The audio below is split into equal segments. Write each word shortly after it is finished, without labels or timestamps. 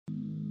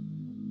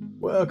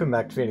Welcome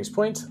back to Phoenix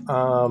Point.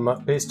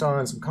 Based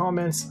on some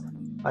comments,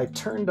 I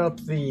turned up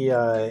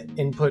the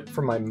input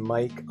for my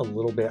mic a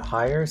little bit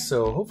higher,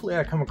 so hopefully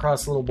I come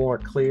across a little more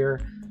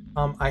clear.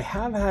 I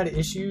have had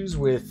issues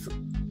with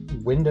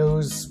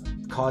Windows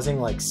causing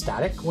like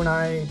static when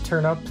I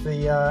turn up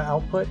the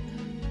output,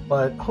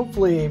 but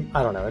hopefully,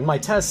 I don't know, in my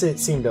tests it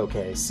seemed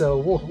okay, so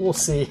we'll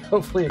see.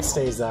 Hopefully it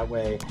stays that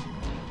way.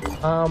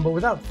 But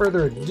without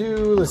further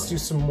ado, let's do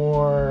some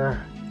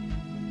more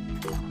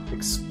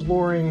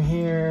exploring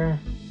here.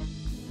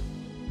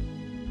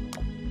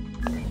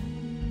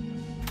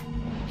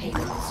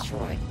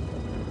 Destroyed.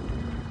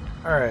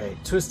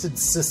 Alright, Twisted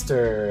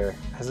Sister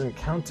has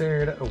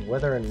encountered a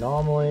weather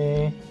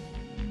anomaly.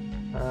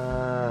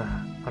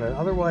 On an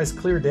otherwise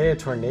clear day, a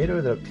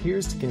tornado that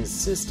appears to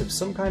consist of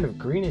some kind of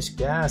greenish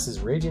gas is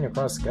raging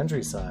across the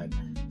countryside.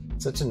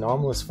 Such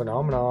anomalous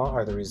phenomena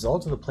are the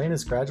result of the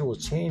planet's gradual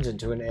change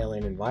into an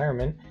alien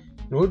environment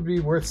and would be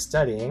worth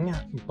studying,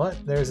 but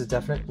there's a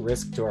definite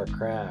risk to our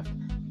craft.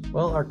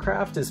 Well, our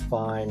craft is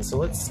fine, so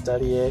let's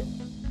study it.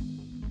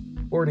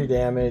 40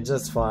 damage,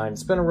 that's fine.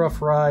 It's been a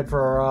rough ride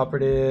for our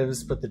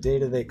operatives, but the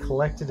data they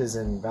collected is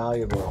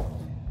invaluable.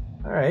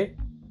 Alright,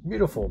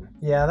 beautiful.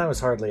 Yeah, that was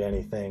hardly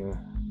anything.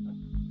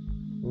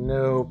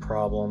 No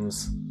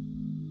problems.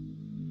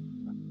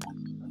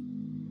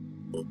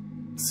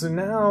 So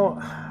now,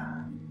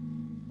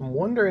 I'm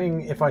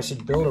wondering if I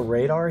should build a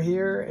radar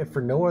here, if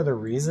for no other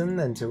reason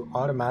than to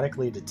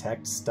automatically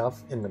detect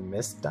stuff in the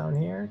mist down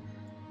here.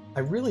 I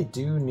really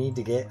do need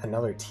to get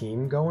another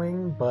team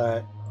going,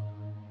 but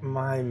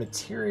my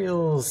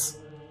materials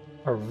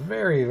are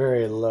very,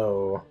 very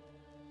low.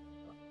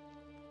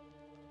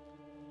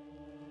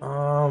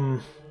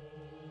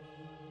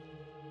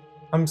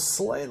 I'm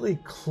slightly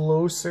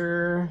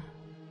closer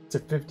to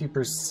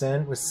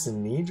 50% with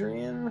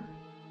Synedrian.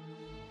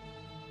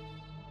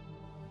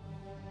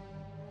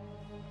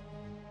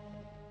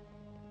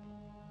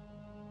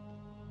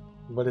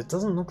 But it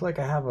doesn't look like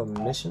I have a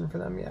mission for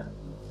them yet.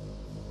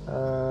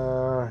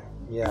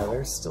 Yeah,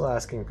 they're still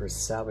asking for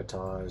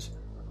sabotage.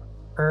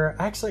 Or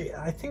actually,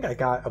 I think I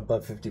got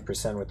above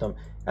 50% with them.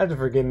 You have to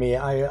forgive me,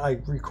 I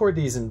record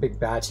these in big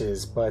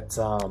batches, but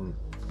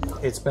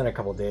it's been a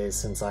couple days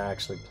since I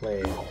actually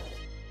played.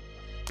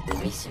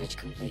 Research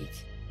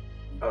complete.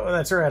 Oh,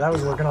 that's right, I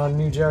was working on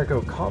New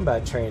Jericho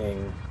combat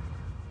training.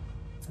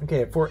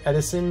 Okay, at Fort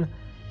Edison,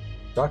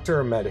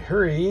 Dr.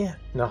 Madhuri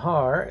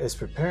Nahar is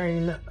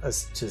preparing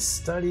us to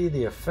study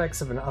the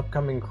effects of an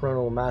upcoming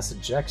coronal mass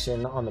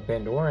ejection on the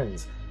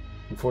Pandorans.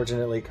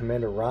 Unfortunately,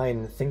 Commander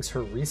Ryan thinks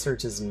her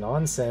research is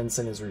nonsense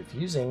and is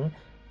refusing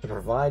to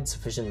provide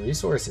sufficient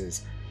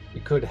resources. We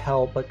could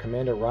help, but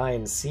Commander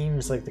Ryan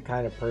seems like the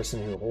kind of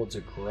person who holds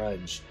a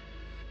grudge.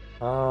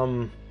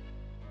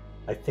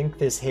 I think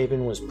this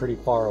haven was pretty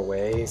far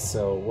away,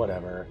 so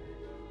whatever.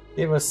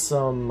 Gave us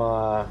some,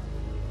 Oh,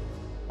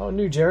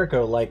 New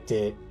Jericho liked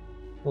it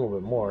a little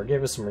bit more.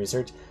 Gave us some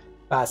research.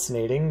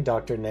 Fascinating,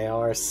 Dr.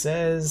 Nayar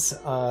says,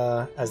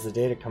 as the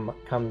data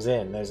comes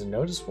in. There's a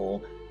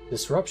noticeable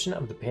disruption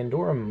of the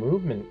Pandoran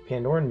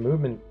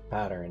movement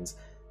patterns.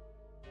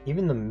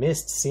 Even the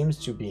mist seems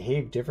to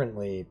behave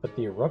differently, but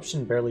the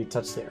eruption barely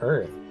touched the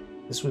Earth.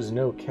 This was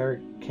no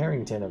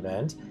Carrington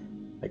event.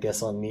 I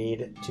guess I'll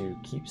need to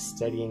keep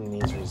studying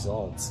these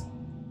results.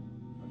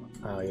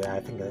 Oh yeah, I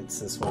think that's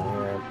this one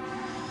here.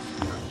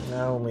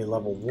 Now only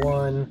level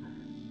 1.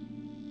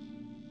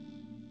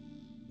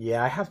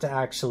 Yeah, I have to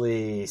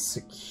actually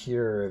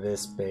secure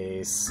this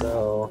base,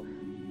 so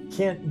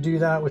can't do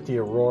that with the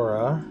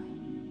Aurora.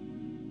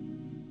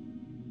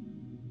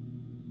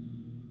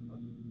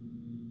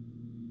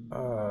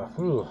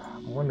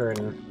 I'm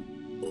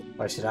wondering if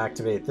I should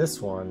activate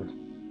this one.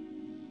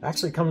 It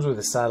actually comes with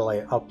a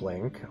satellite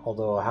uplink,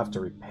 although I'll have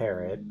to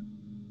repair it.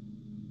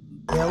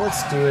 Yeah,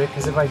 let's do it,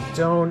 because if I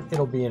don't,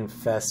 it'll be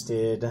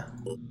infested.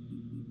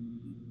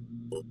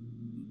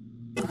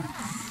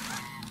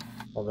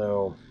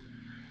 Although,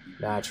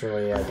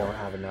 naturally, I don't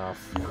have enough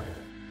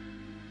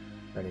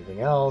for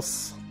anything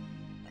else.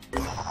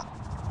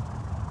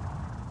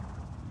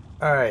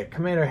 Alright,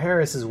 Commander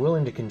Harris is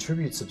willing to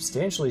contribute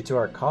substantially to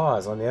our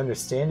cause on the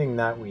understanding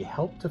that we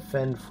help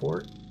defend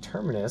Fort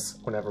Terminus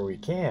whenever we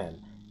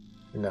can,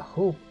 in the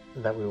hope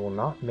that we will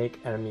not make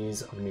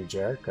enemies of New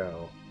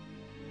Jericho.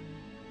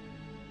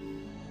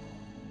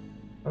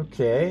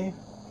 Okay.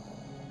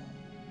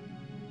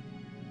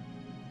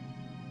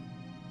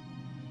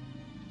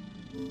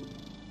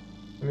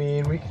 I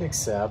mean, we can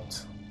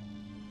accept.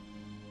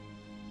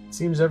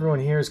 Seems everyone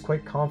here is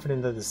quite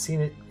confident that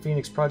the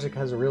Phoenix Project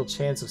has a real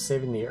chance of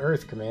saving the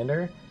Earth,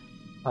 Commander.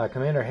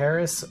 Commander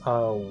Harris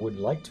would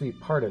like to be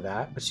part of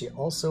that, but she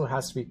also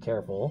has to be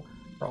careful.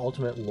 Her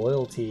ultimate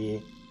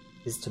loyalty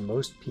is to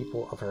most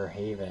people of her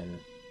haven.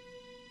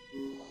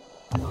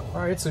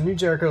 Alright, so New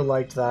Jericho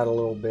liked that a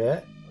little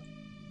bit.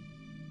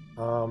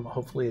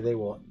 Hopefully they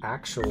will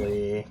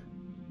actually...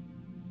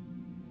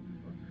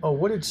 Oh,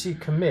 what did she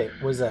commit?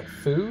 Was that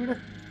food?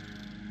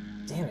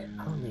 Damn it,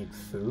 I don't need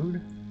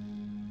food.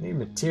 I need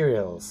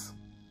materials.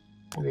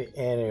 Maybe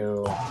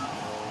Anu.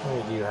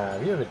 What do you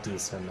have? You have a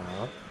decent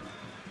amount.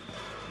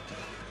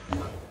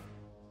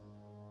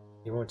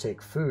 He won't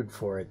take food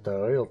for it,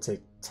 though. He'll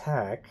take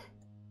tech.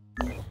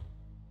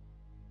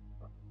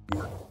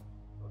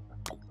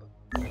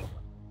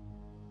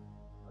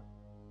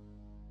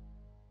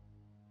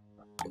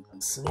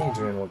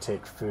 Adrian will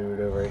take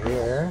food over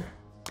here.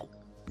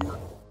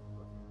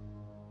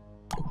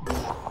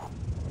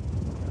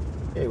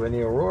 Okay, when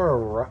the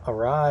Aurora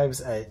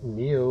arrives at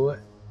Neo...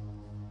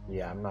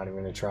 Yeah, I'm not even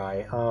going to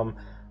try.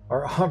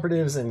 Our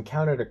operatives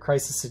encountered a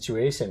crisis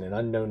situation. An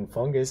unknown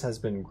fungus has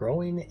been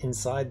growing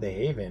inside the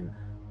Haven.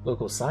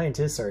 Local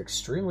scientists are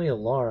extremely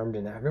alarmed,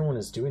 and everyone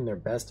is doing their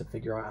best to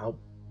figure out how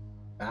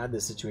bad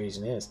the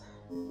situation is.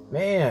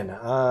 Man,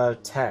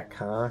 tech,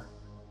 huh?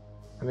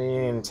 I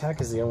mean, tech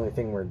is the only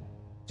thing we're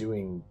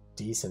doing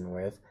decent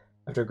with.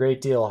 After a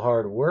great deal of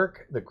hard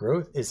work, the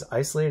growth is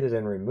isolated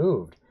and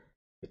removed.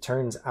 It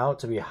turns out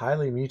to be a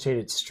highly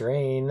mutated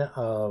strain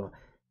of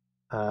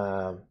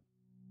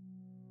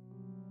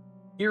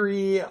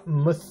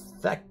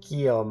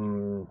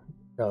Erymathechium.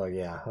 Oh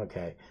yeah,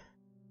 okay.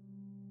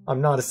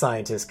 I'm not a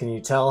scientist, can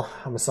you tell?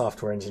 I'm a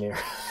software engineer.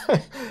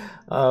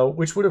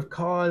 Which would have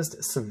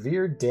caused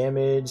severe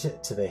damage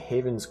to the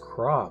Haven's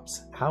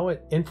crops. How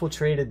it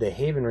infiltrated the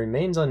Haven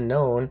remains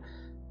unknown,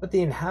 but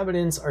the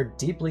inhabitants are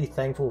deeply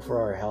thankful for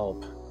our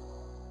help.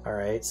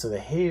 Alright, so the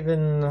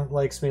Haven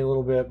likes me a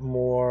little bit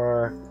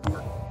more.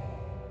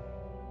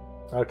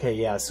 Okay,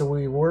 yeah, so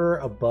we were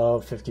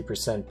above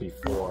 50%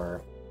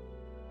 before.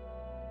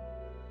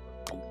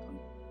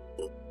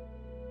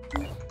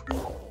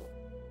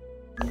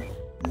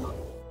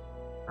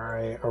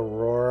 Alright,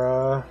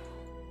 Aurora.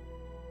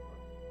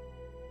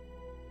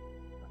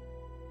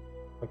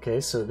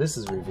 Okay, so this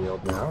is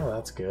revealed now,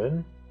 that's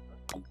good.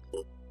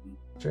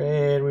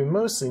 Trade, we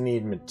mostly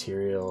need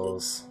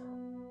materials.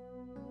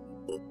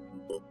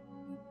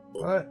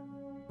 But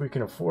we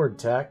can afford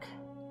tech.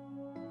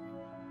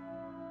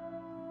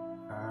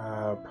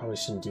 Probably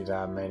shouldn't do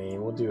that many.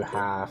 We'll do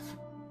half.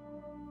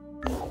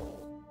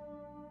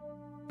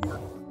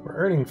 We're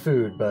earning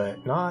food,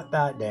 but not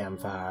that damn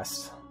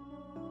fast.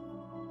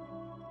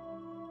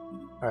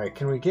 Alright,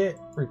 can we get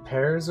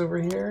repairs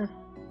over here?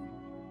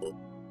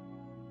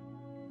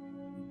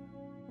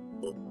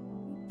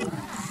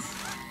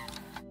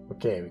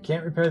 Okay, we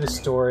can't repair the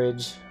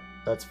storage.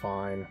 That's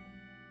fine.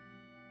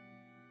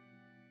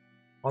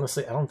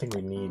 Honestly, I don't think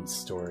we need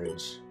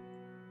storage.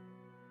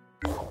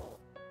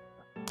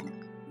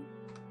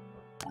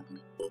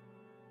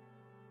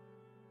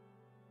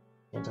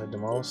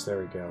 Anti-demolish, there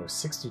we go.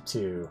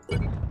 62.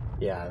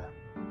 Yeah,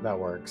 that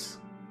works.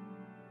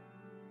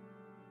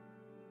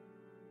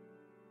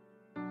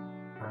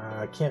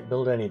 I can't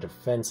build any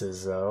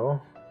defenses,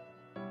 though.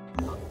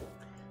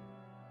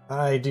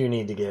 I do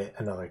need to get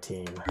another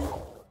team.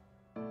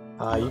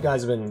 You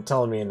guys have been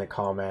telling me in the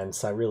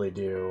comments, I really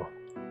do.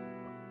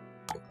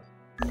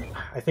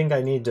 I think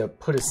I need to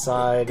put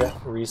aside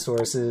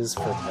resources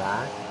for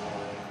that.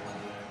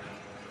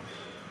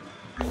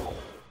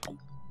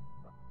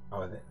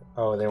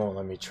 Oh, they won't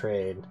let me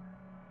trade.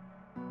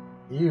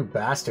 You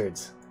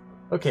bastards.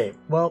 Okay,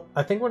 well,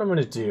 I think what I'm going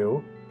to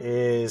do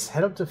is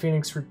head up to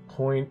Phoenix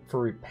Point for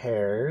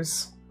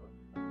repairs.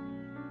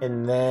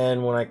 And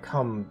then when I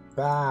come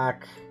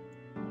back,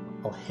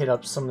 I'll hit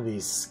up some of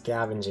these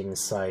scavenging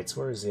sites.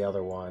 Where's the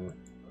other one?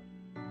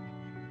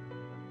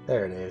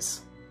 There it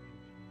is.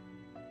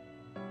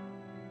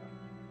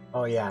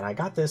 Oh yeah, and I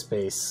got this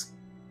base.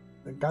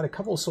 I got a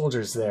couple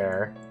soldiers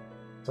there,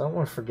 so I don't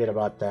want to forget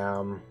about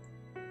them.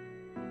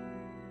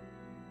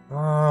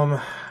 I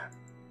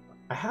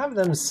have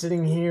them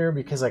sitting here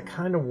because I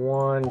kind of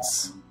want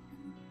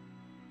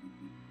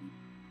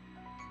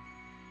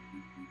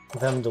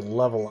them to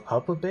level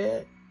up a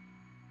bit.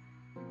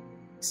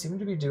 Seem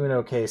to be doing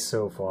okay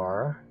so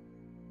far.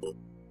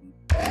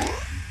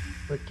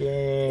 Quick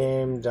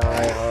game,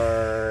 Die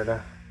Hard.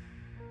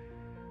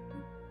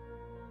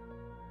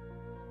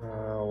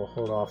 We'll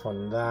hold off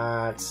on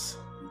that.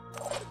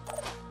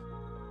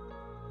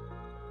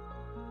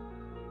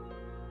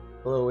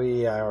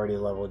 Chloe, I already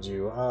leveled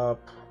you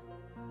up.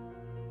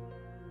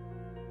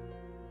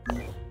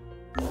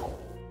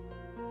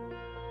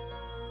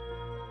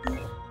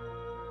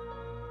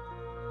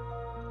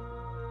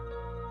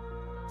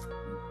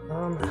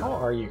 How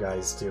are you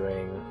guys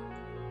doing?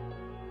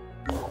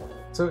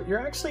 So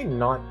you're actually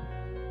not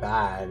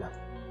bad.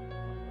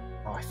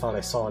 Oh, I thought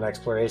I saw an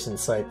exploration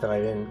site that I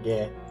didn't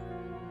get.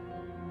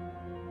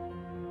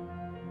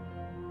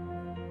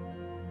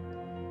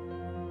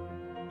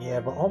 Yeah,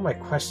 but all my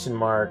question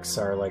marks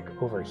are like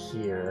over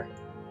here.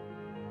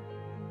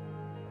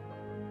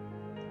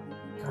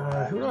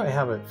 Who do I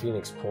have at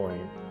Phoenix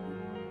Point?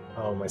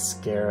 Oh, my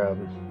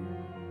Scarab.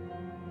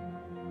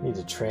 Need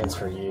to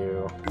transfer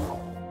you.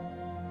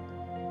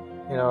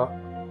 You know,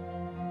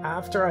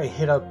 after I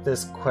hit up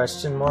this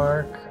question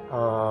mark,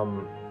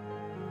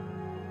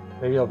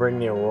 maybe I'll bring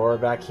the Aurora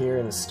back here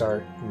and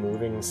start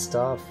moving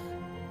stuff.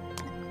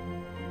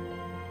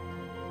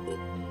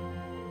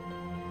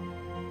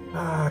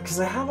 Because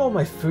I have all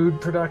my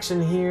food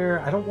production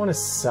here. I don't want to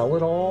sell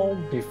it all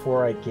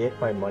before I get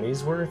my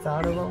money's worth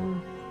out of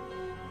them.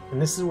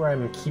 And this is where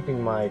I'm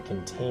keeping my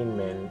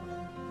containment.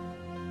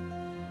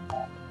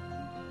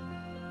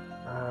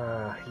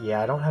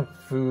 Yeah, I don't have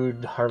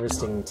food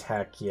harvesting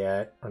tech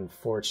yet,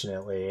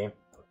 unfortunately.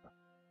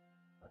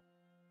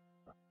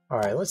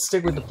 Alright, let's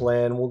stick with the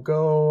plan. We'll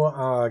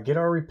go get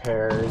our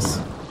repairs.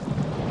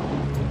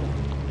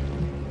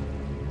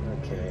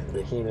 Okay, the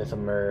behemoth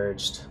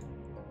emerged.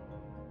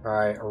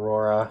 Alright,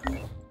 Aurora.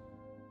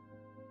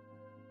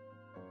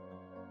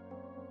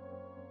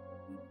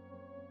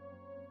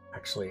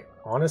 Actually,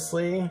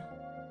 honestly,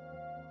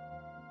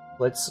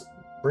 let's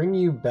bring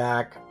you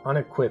back,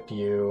 unequip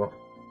you,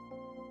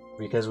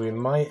 because we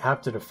might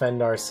have to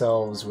defend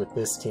ourselves with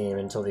this team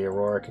until the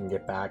Aurora can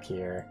get back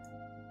here.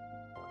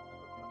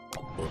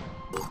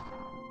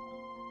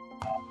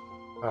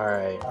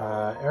 Alright,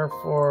 Air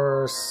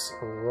Force,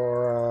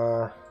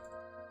 Aurora,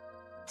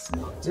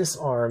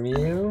 disarm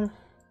you.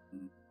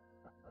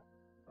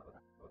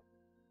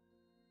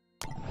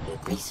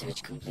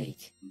 Research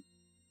complete.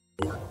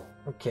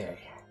 Okay,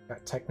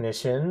 got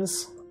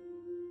technicians.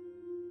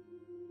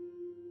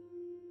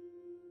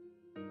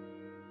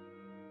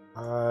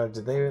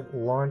 Did they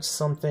launch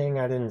something?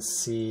 I didn't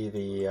see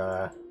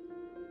the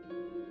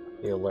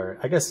alert.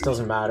 I guess it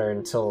doesn't matter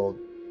until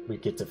we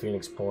get to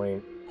Phoenix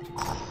Point.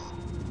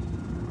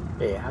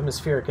 Okay,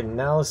 atmospheric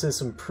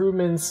analysis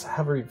improvements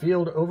have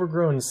revealed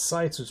overgrown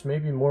sites which may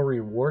be more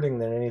rewarding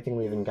than anything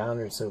we've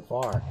encountered so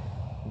far.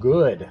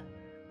 Good.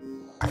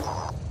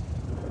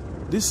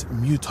 This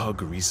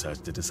mutog research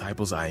the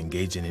disciples are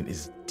engaging in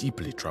is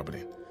deeply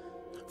troubling.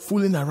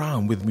 Fooling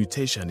around with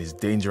mutation is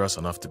dangerous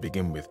enough to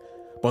begin with,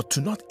 but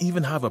to not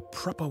even have a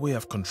proper way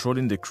of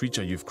controlling the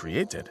creature you've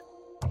created.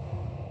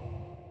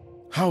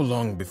 How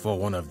long before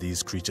one of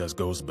these creatures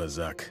goes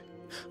berserk?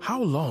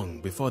 How long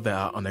before there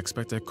are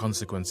unexpected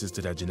consequences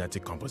to their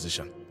genetic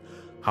composition?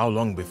 How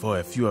long before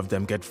a few of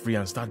them get free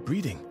and start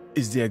breeding?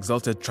 Is the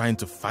Exalted trying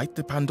to fight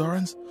the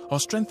Pandorans or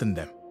strengthen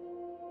them?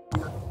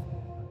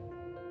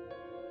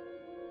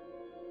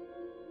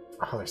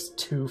 Oh, there's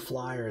 2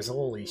 flyers.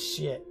 Holy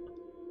shit.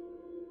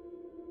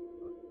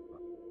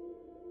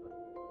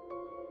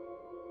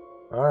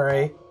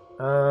 Alright.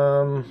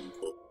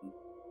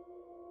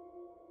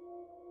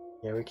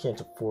 Yeah, we can't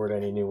afford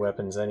any new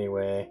weapons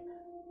anyway.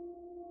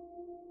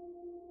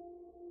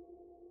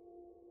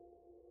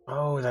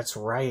 Oh, that's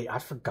right. I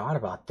forgot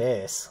about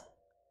this.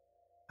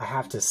 I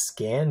have to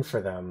scan for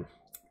them.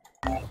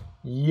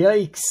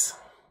 Yikes.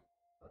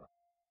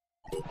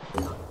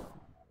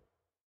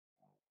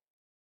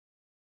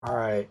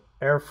 Alright,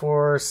 Air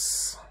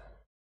Force.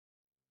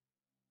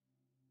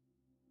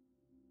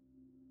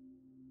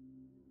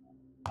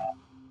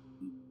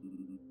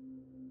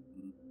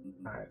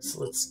 Alright, so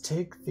let's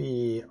take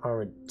the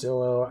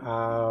armadillo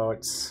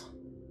out.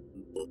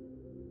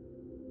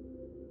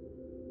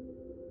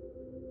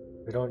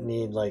 We don't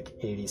need like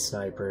 80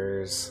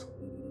 snipers.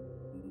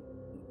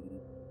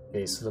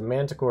 Okay, so the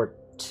Manticore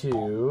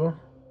 2.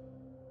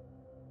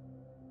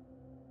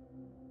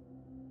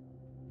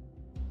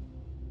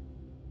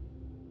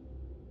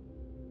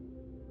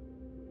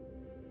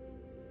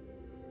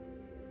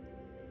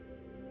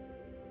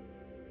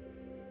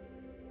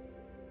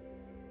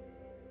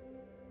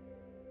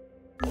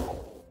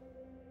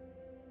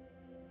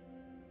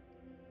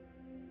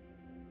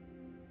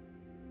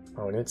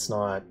 Oh, and it's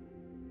not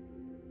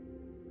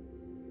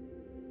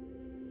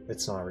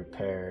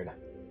repaired.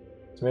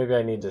 So maybe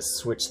I need to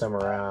switch them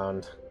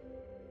around.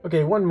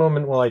 Okay, one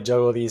moment while I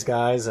juggle these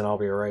guys and I'll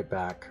be right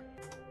back.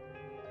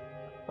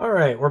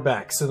 Alright, we're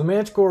back. So the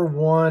Manticore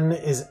 1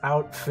 is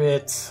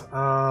outfit.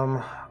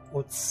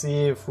 Let's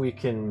see if we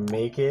can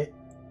make it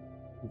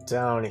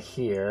down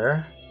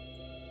here.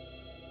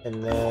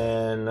 And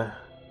then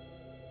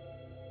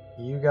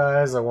you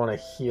guys, I want to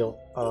heal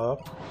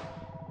up.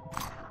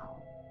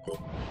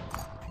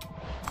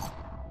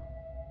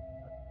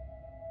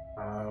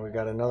 We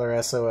got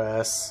another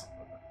SOS.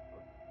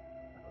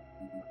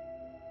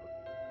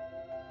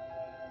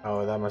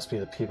 Oh, that must be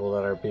the people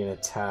that are being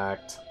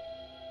attacked.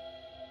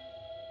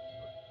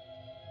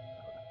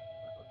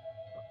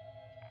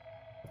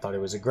 I thought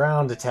it was a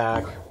ground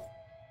attack.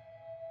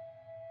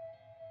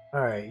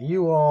 Alright,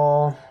 you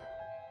all...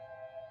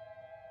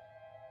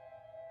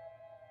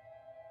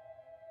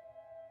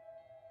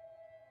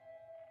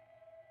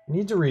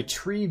 need to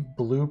retrieve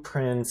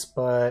blueprints,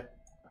 but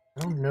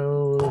I don't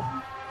know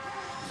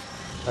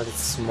that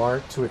it's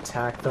smart to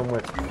attack them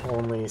with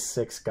only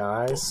 6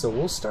 guys, so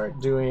we'll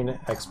start doing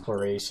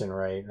exploration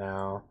right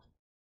now.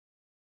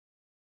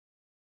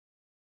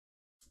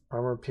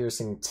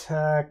 Armor-piercing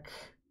tech.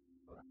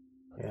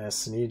 Yeah,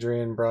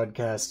 Synedrian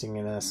broadcasting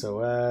and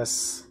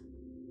SOS.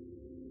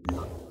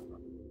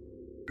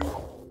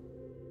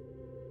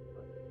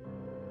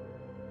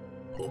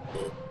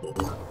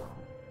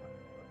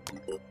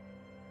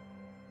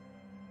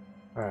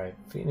 Alright,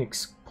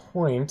 Phoenix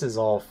Point is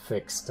all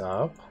fixed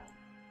up.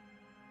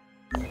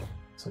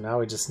 So now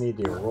we just need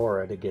the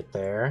Aurora to get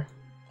there.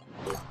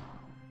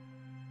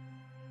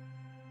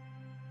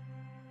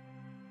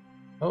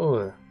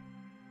 Oh,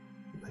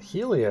 the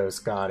Helios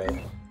got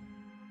it.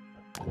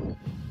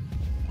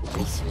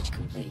 Research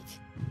complete.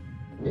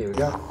 Okay, we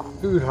got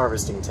food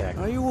harvesting tech.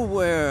 Are you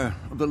aware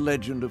of the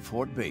legend of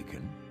Fort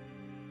Bacon?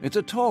 It's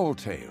a tall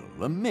tale,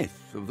 a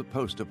myth of the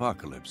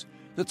post-apocalypse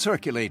that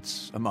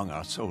circulates among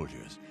our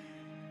soldiers.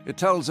 It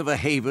tells of a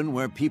haven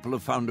where people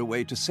have found a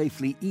way to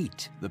safely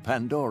eat the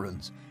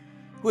Pandorans,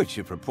 which,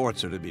 if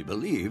reports are to be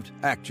believed,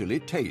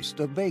 actually taste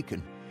of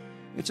bacon.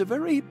 It's a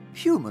very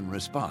human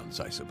response,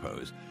 I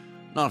suppose,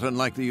 not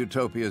unlike the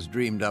utopias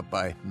dreamed up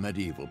by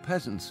medieval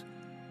peasants.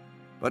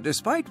 But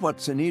despite what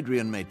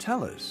Synedrian may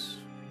tell us,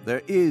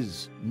 there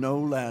is no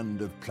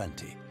land of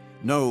plenty,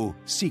 no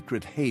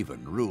secret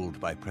haven ruled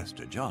by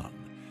Prester John.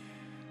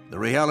 The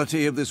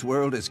reality of this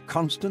world is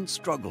constant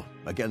struggle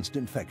against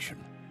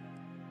infection.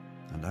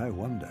 And I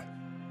wonder,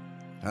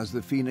 has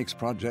the Phoenix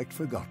Project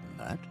forgotten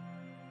that?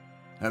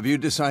 Have you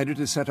decided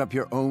to set up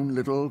your own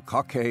little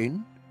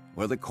cockaigne,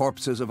 where the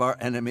corpses of our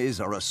enemies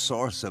are a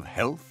source of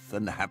health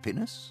and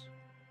happiness?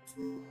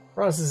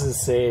 Process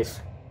is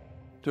safe.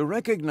 To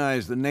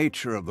recognize the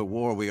nature of the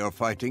war we are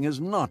fighting is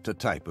not a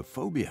type of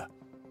phobia.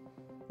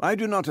 I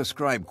do not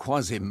ascribe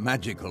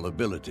quasi-magical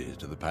abilities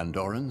to the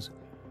Pandorans.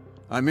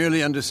 I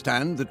merely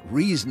understand that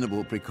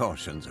reasonable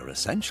precautions are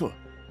essential.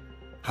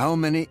 How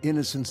many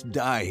innocents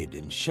died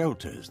in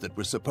shelters that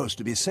were supposed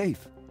to be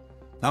safe?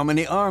 How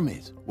many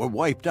armies were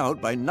wiped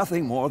out by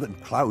nothing more than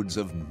clouds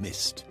of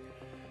mist?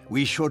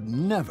 We should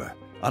never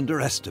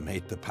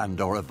underestimate the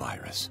Pandora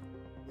virus.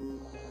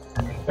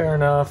 Fair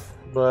enough,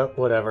 but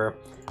whatever.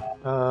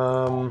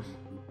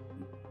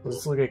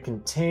 Let's look at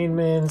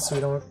containment, so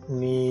we don't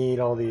need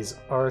all these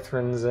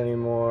Arthrans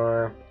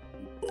anymore.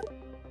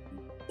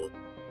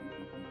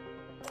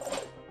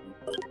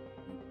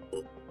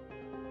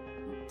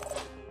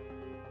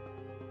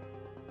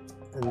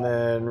 And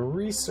then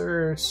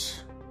research.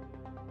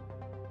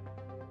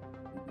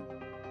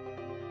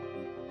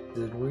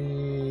 Did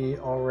we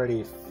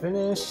already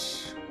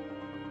finish?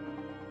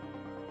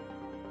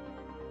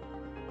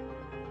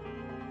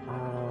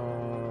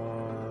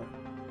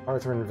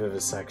 Arthran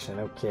vivisection,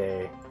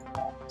 okay.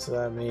 So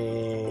that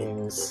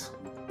means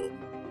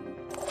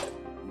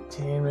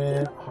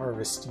containment,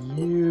 harvest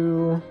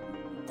you.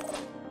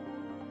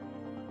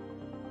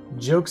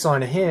 Joke's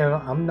on him,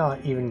 I'm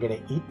not even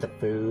gonna eat the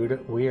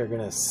food. We are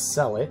gonna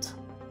sell it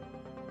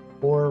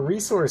for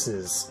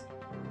resources.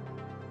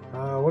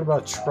 What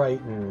about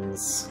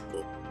Tritons?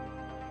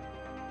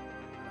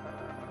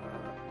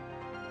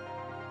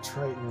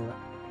 Triton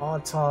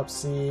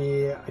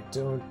autopsy, I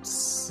don't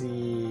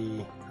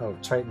see... Oh,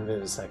 Triton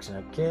vivisection,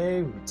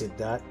 okay, we did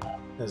that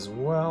as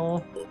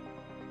well.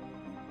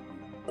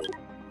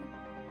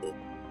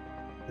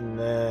 And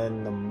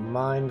then the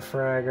Mind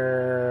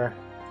Fragger.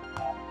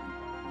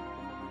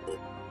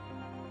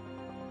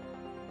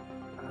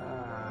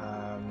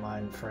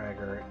 Mind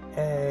Fragger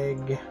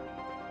egg.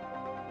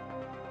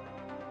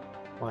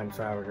 Mind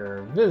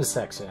Fragger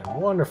vivisection,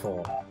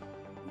 wonderful.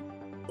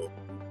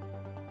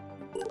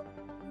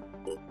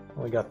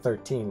 Only got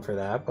 13 for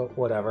that, but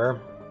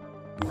whatever.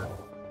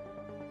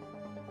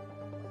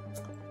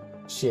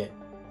 Shit.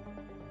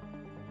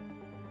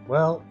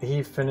 Well,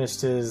 he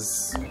finished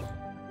his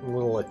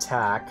little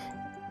attack.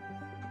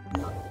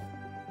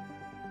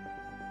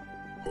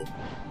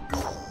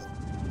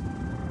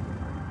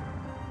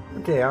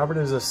 Okay,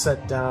 operatives are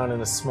set down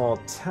in a small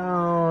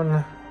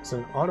town. It's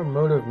an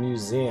automotive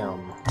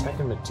museum. Tech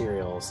and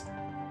materials.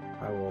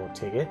 I will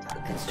take it.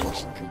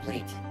 Construction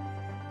complete.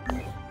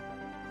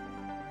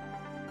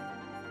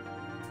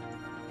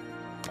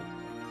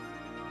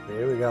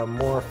 Okay, we got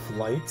more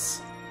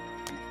flights.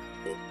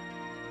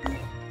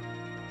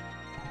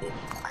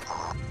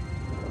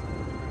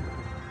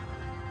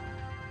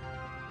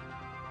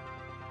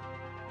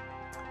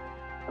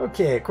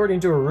 Okay, according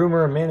to a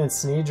rumor, a man in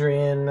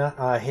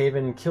Synedrian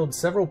Haven killed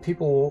several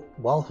people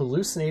while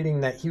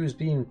hallucinating that he was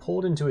being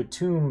pulled into a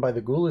tomb by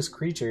the ghoulish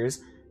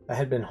creatures that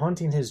had been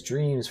haunting his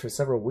dreams for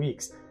several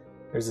weeks.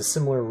 There's a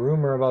similar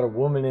rumor about a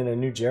woman in a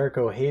New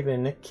Jericho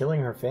Haven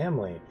killing her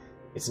family.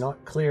 It's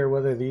not clear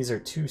whether these are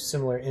two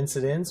similar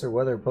incidents or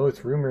whether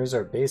both rumors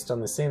are based on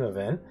the same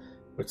event.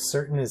 What's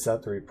certain is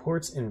that the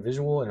reports in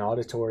visual and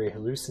auditory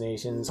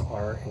hallucinations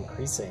are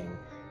increasing.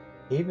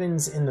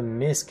 Havens in the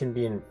mist can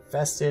be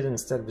infested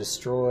instead of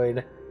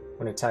destroyed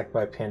when attacked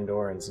by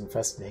Pandorans.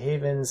 Infested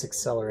havens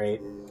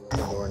accelerate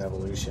Pandoran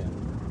evolution.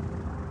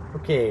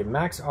 Okay,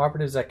 max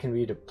operatives that can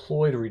be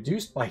deployed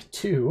reduced by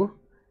 2.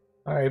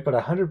 Alright, but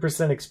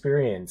 100%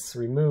 experience.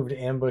 Removed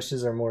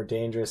ambushes are more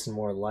dangerous and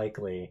more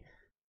likely.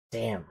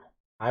 Damn,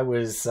 I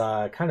was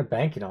kind of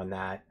banking on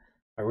that.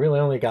 I really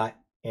only got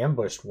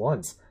ambushed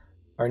once.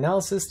 Our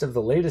analysis of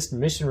the latest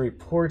mission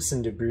reports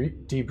and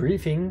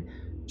debriefing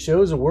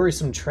shows a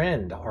worrisome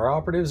trend. Our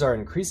operatives are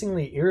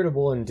increasingly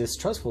irritable and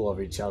distrustful of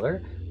each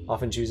other,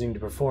 often choosing to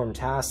perform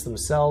tasks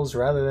themselves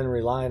rather than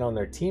relying on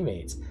their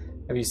teammates.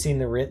 Have you seen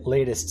the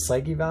latest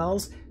psyche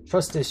valves?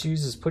 Trust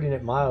issues is putting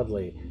it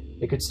mildly.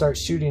 They could start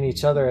shooting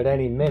each other at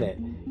any minute.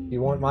 If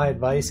you want my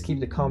advice, keep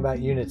the combat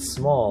units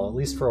small, at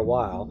least for a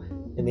while.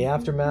 In the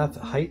aftermath,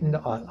 heightened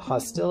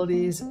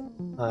hostilities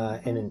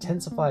and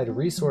intensified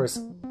resource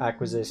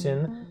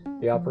acquisition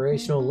The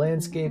operational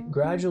landscape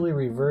gradually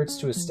reverts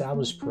to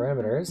established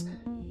parameters.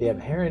 The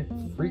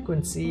apparent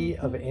frequency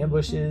of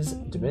ambushes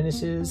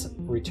diminishes,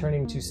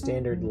 returning to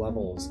standard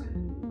levels.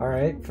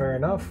 Alright, fair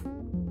enough.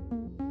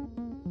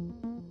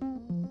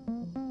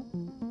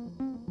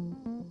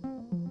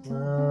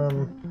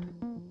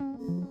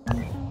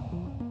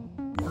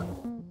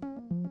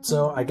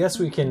 So I guess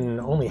we can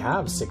only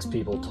have 6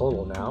 people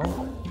total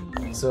now.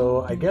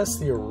 So I guess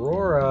the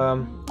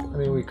Aurora, I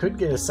mean, we could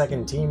get a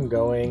second team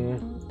going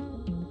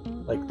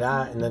like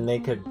that, and then they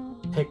could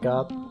pick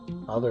up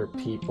other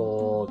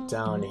people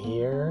down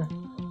here.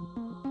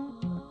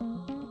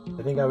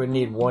 I think I would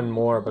need one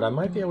more, but I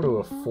might be able to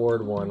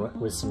afford one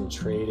with some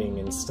trading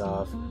and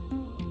stuff.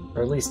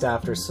 Or at least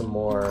after some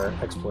more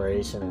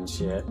exploration and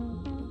shit.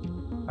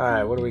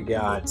 Alright, what do we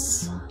got?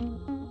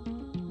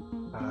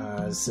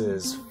 This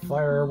is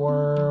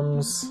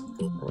fireworms.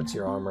 What's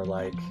your armor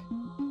like?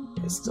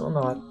 It's still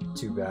not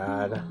too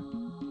bad.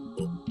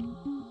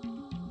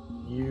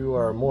 You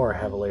are more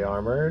heavily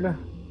armored.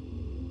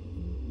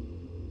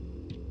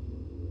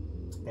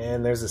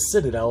 And there's a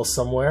citadel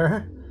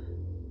somewhere.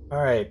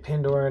 Alright,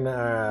 Pandoran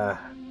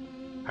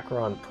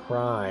Acheron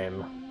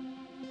Prime.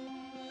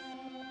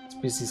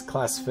 Species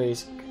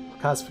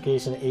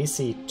classification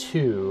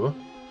AC2.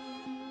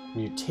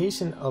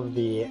 Mutation of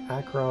the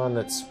Acheron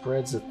that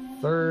spreads a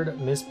third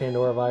Miss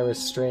Pandora virus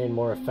strain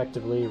more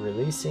effectively,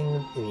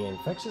 releasing the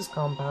infectious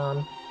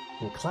compound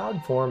in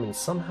cloud form and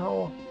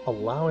somehow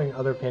allowing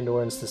other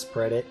Pandorans to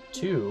spread it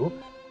too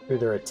through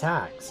their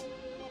attacks.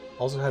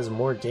 Also has a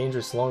more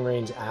dangerous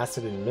long-range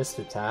acid and mist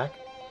attack.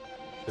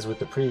 As with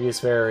the previous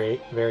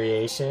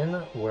variation,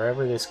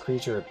 wherever this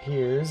creature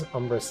appears,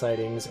 Umbra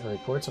sightings and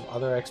reports of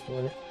other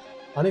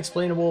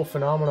unexplainable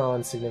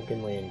phenomena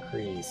significantly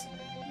increase.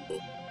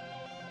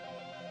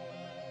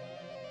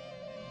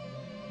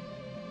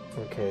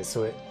 Okay,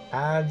 so it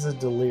adds a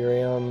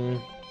delirium.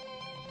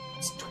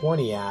 It's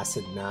 20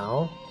 acid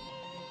now.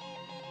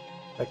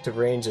 Effective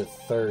range of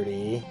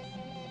 30.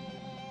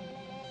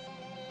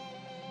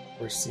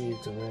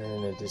 Received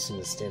in addition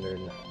to standard.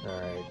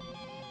 Alright.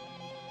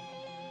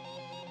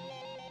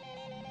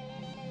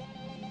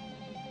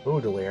 Oh,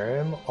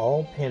 delirium.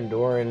 All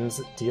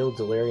Pandorans deal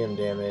delirium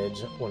damage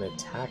when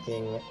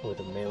attacking with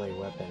a melee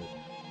weapon.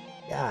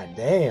 God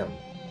damn.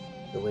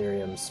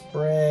 Delirium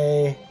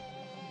spray.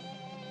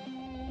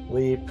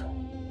 Leap.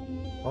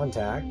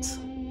 Contact.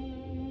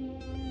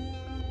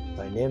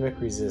 Dynamic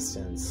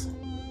resistance.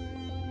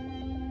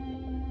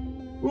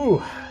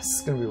 Ooh, this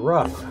is gonna be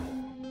rough.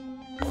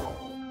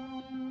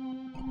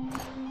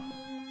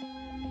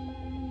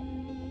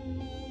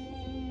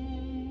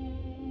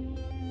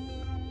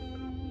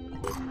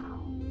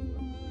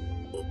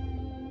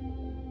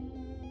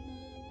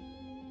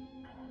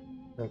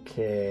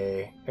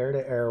 Okay,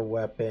 air-to-air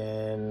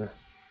weapon.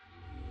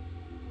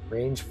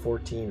 Range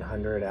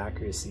 1400,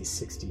 accuracy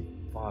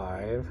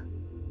 65.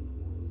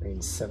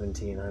 Range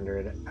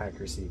 1700,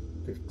 accuracy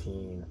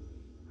 15.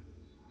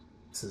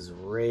 This is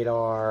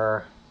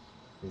radar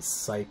and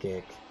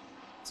psychic,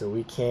 so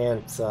we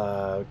can't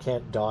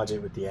dodge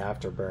it with the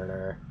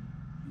afterburner.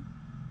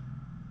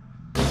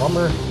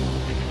 Bummer.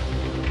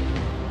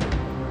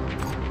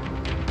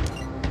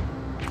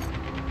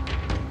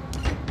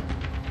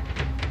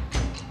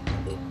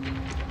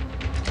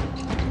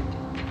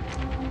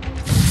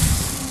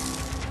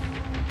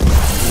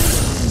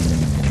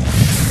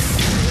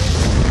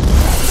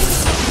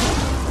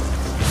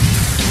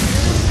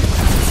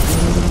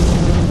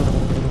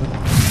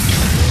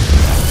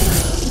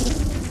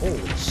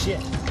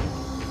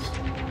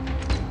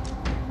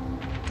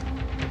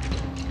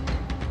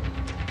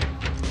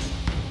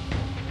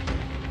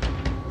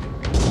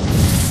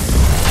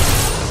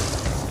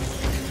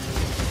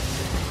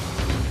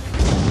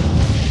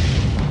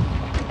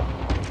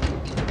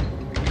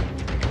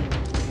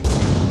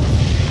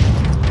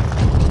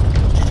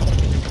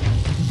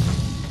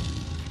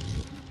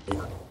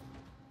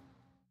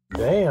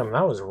 Damn,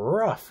 that was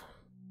rough.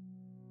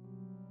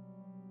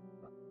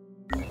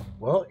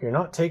 Well, you're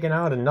not taking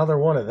out another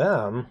one of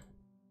them.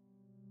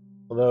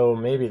 Although,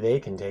 maybe they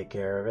can take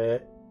care of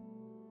it.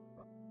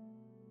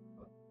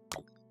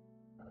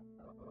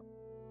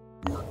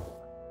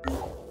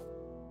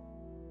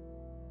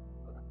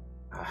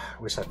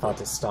 Wish I thought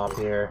to stop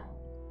here.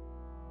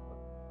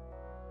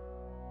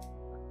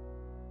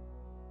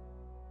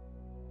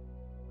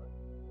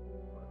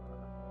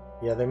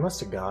 Yeah, they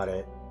must have got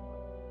it.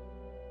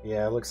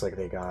 Yeah, it looks like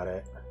they got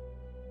it.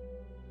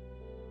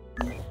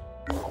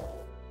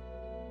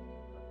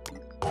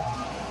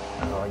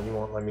 Oh, you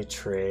won't let me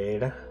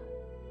trade.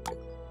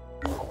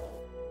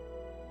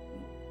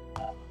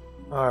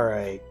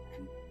 Alright.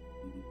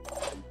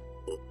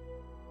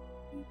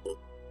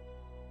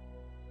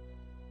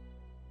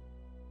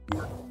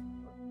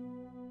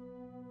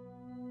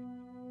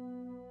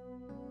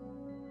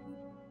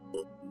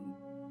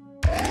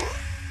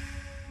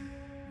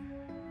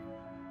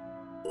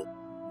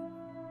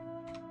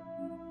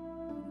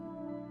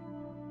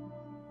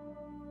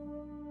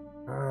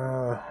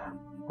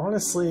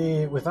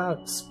 Honestly,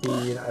 without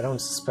speed, I don't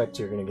suspect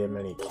you're gonna get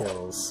many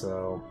kills,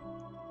 so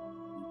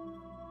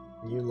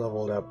You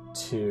leveled up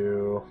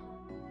to...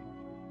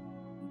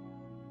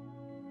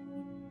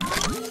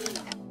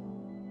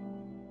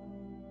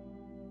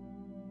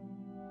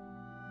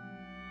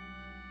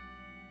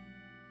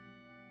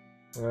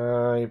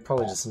 you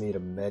probably just need a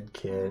med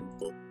kit.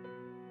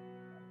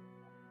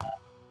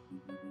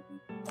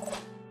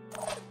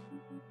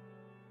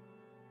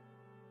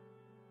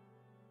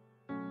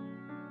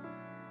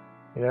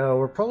 You know,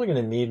 we're probably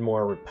going to need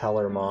more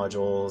repeller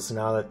modules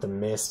now that the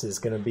mist is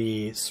going to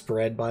be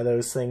spread by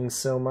those things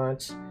so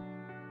much.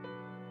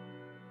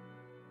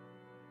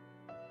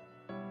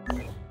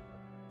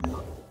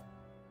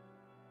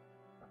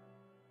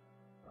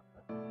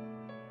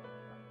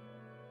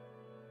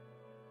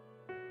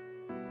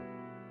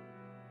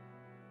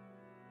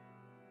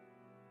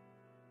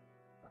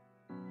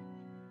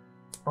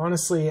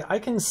 Honestly, I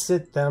can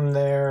sit them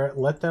there,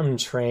 let them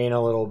train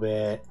a little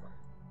bit,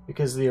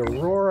 because the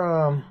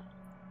Aurora,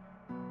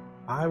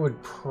 I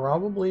would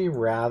probably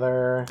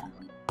rather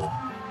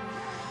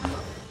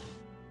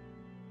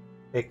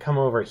it come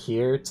over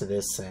here to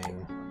this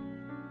thing.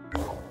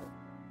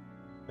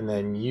 And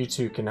then you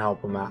two can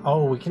help them out.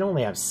 Oh, we can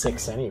only have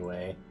 6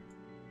 anyway.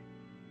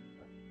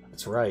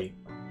 That's right.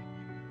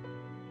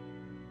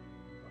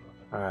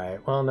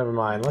 Alright, well, never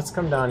mind. Let's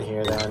come down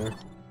here then.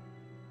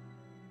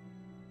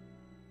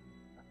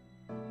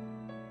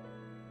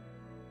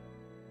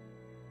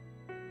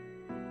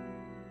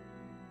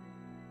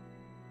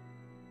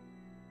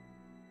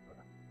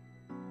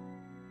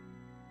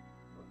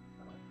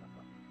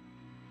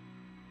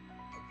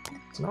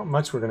 There's not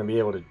much we're going to be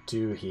able to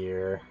do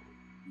here.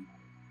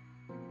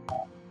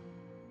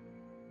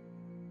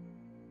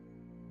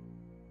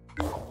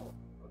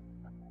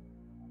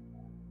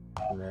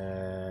 And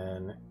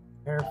then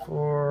Air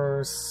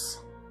Force.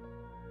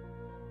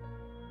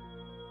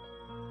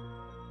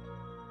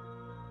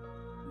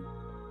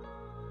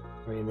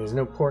 I mean, there's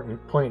no point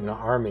in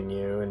arming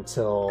you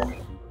until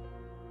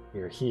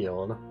you're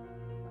healed.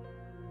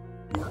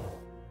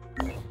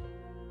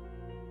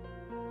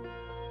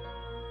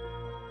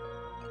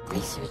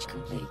 Research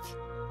complete.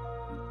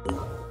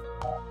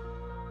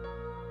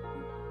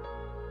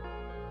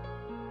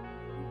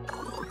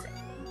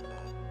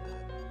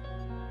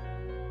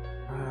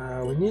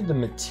 We need the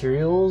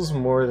materials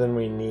more than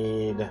we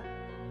need...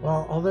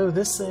 Well, although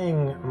this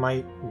thing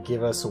might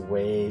give us a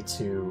way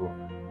to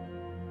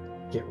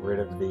get rid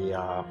of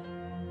the,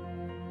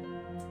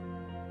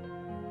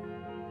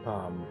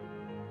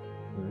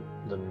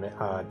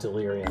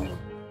 delirium.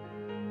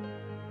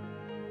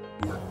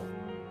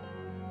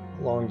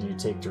 How long do you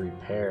take to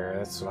repair?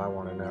 That's what I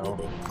want to know.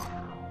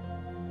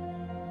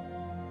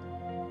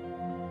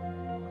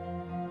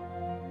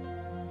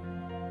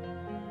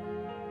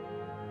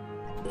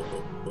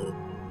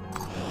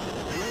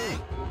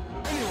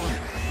 Anyone?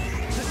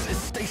 This is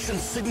Station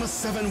Sigma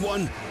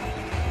 7-1.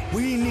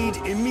 We need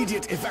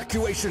immediate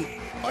evacuation.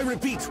 I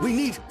repeat, we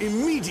need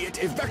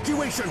immediate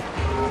evacuation.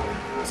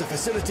 The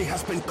facility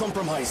has been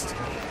compromised.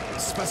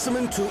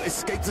 Specimen 2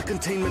 escaped the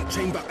containment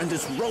chamber and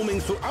is roaming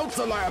throughout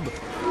the lab.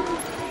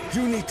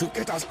 You need to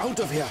get us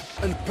out of here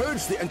and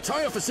purge the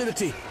entire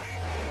facility.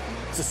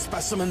 The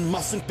specimen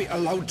mustn't be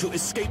allowed to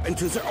escape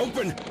into the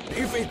open.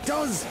 If it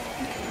does,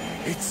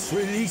 it's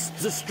released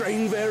the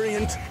strain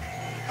variant.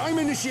 I'm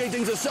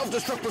initiating the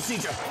self-destruct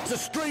procedure. The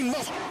strain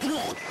must...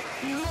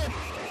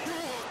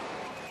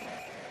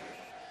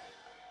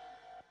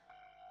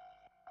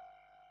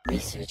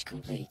 Research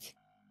complete.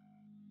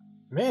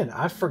 Man,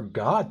 I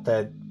forgot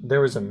that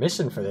there was a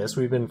mission for this.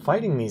 We've been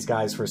fighting these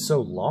guys for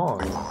so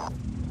long.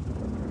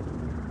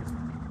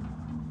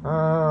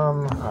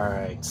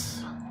 Alright.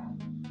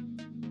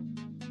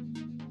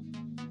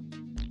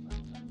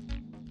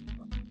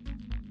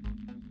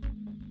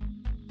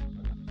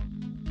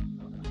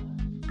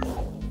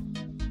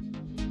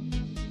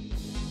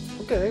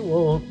 Okay,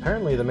 well,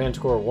 apparently the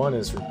Manticore 1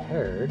 is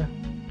repaired.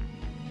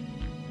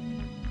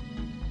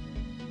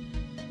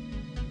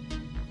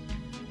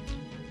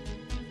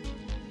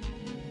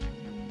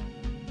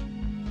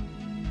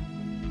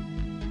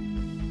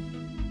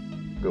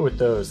 Go with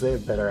those, they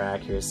have better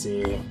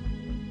accuracy.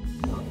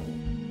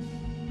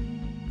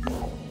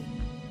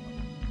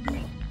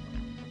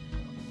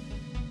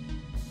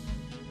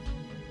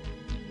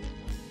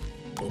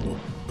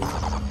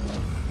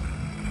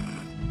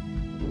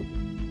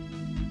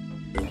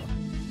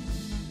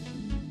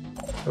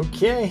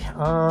 Okay,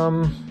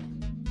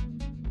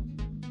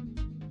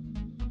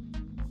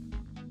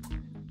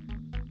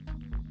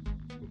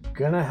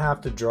 gonna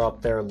have to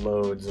drop their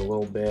loads a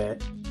little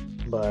bit,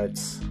 but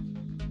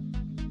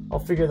I'll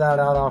figure that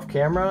out off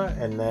camera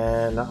and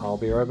then I'll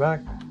be right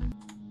back.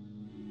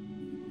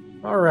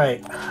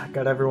 Alright,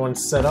 got everyone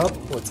set up.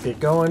 Let's get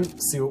going,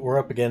 see what we're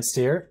up against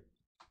here.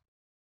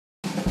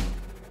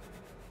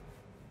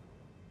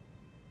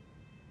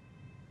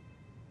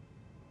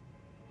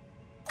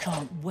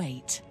 Can't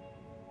wait.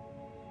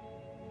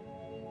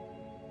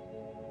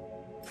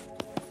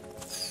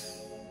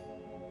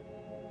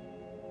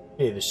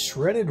 Okay, the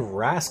Shredded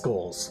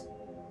Rascals.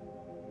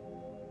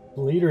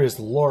 The leader is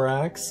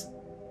Lorax.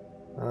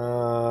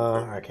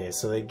 Okay,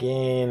 so they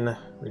gain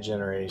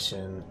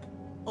regeneration.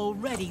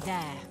 Already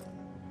there.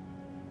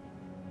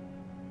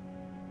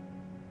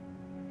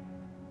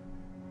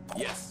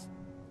 Yes.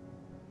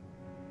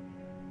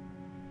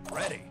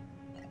 Ready.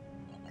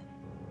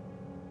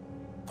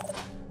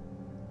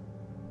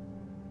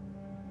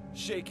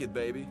 Shake it,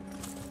 baby.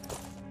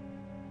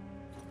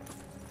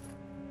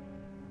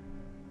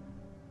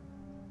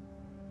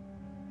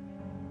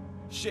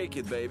 Shake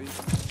it, baby.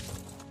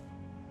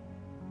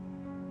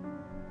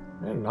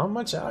 Man, not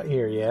much out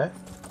here yet.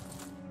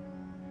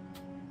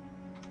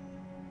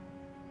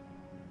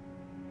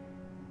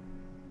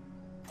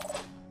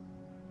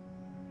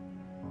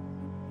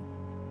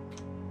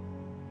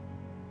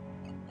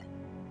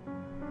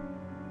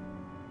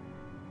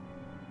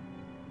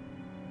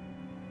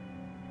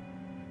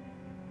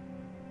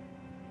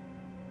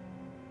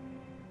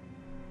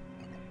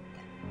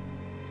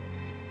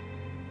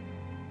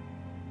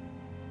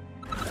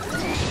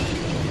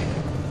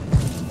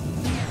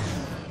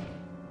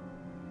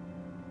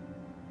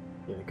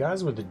 Yeah, the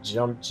guys with the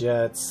jump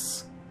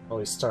jets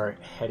probably start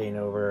heading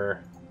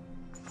over.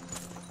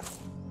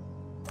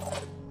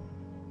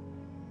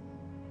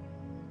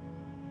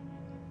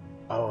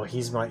 Oh,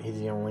 he's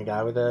the only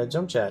guy with a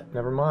jump jet.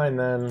 Never mind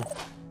then.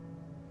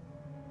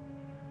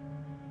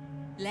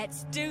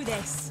 Let's do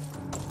this.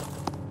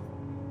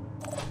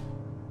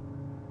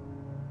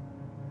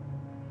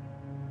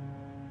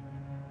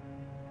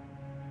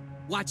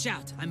 Watch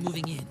out, I'm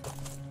moving in.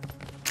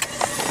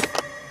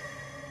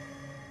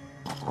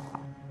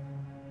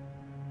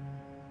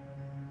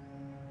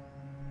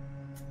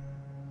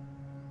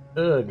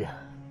 Ugh.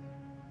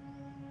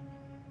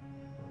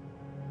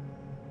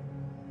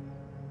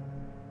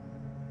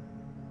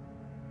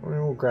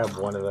 We'll grab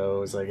one of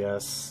those, I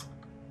guess.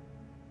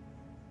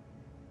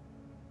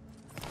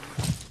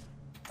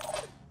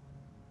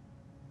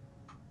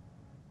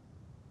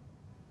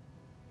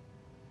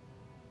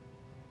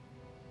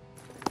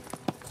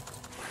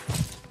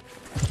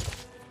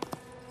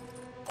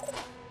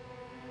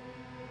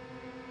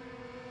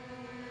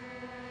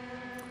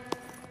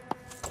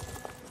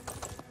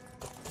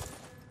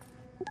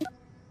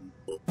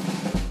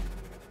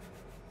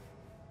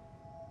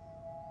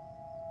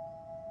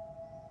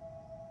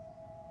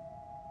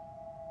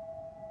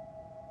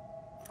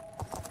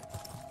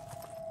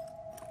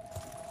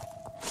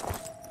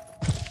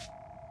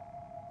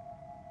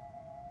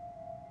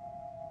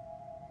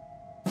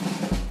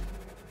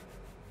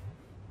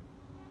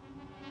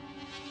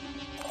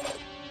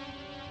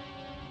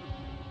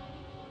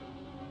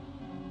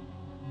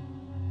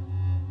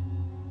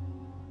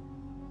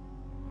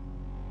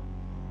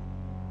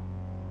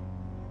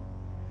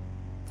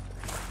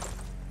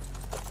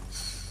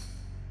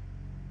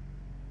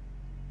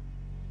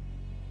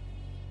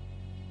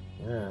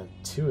 Yeah,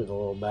 two of the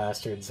little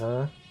bastards,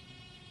 huh?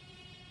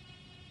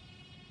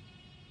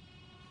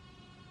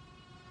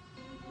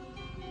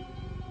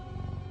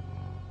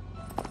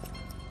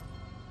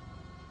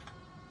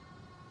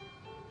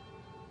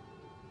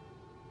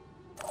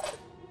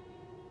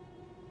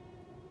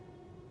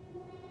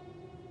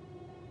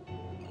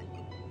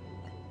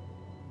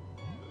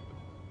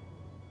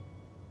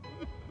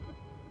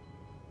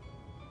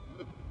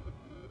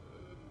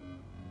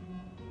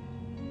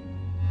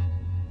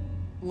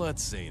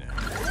 Let's see now.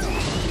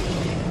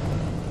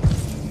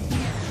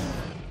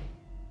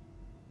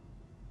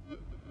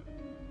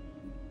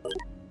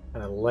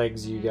 Kind of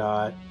legs you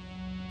got?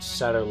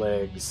 Shadow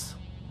legs.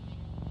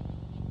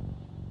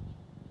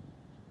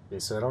 Okay,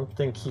 so I don't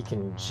think he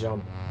can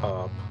jump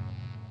up.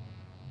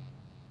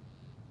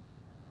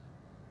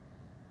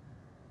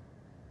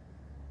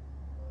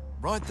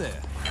 Right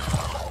there.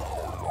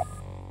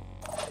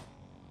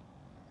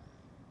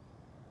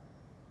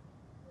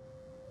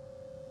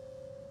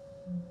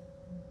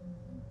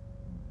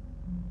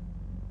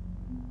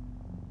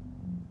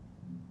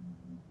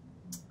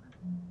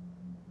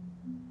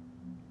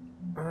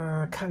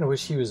 I kind of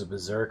wish he was a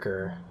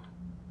berserker.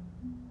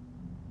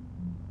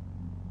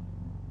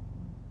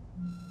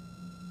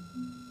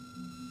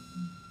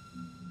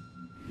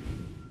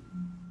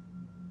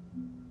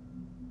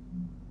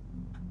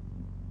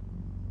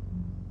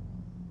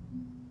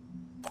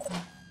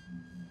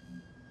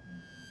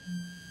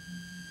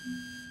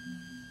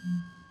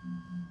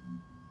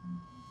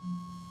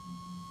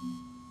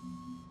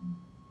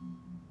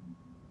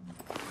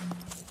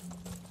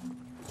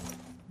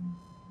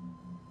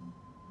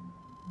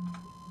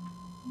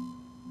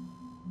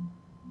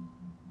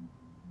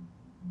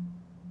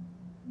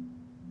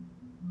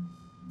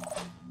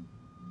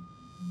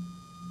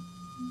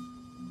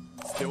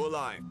 Still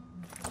alive.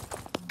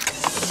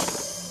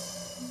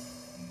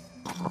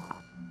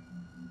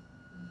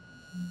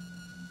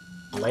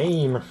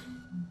 Lame.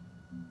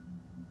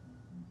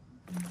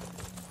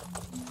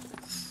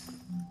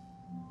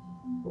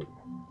 Oh.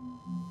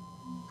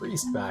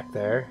 Priest back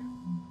there.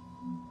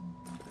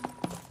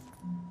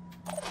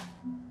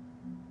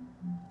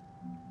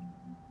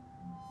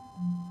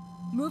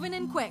 Moving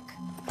in quick.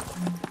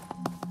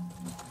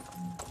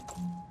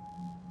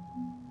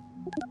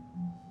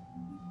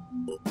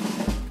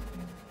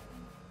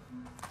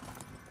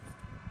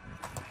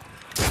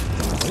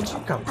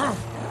 him!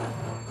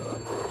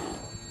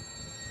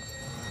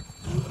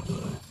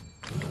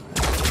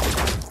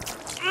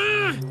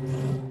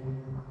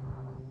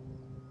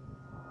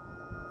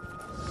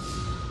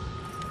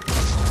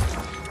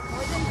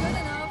 Wasn't good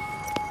enough.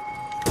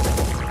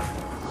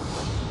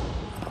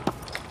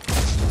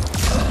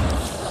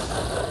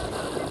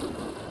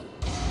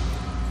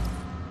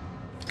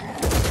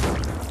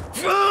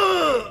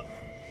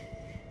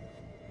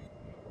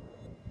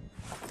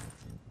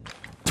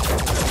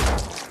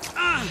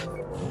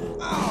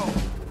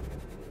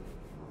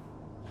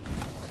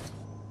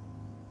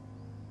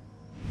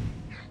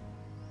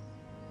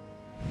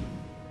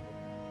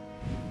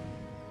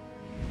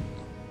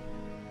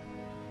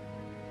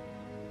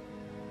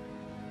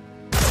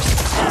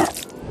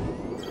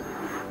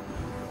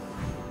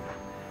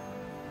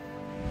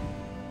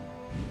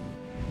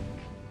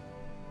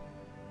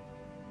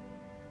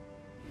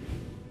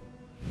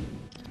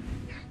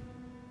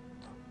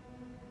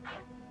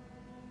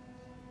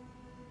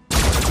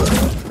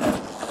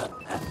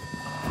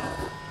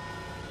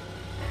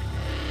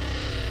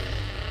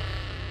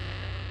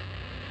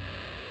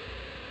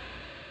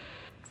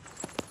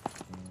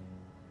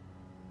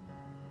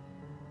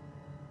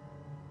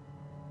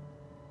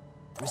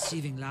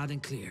 Receiving loud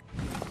and clear.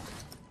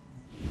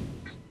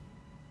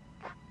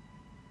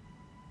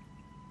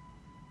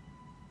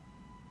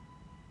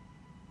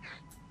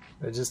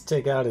 Did I just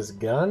take out his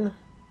gun?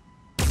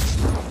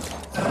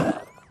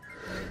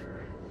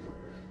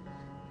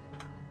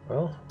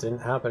 Well, didn't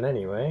happen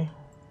anyway.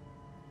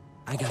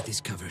 I got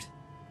this covered.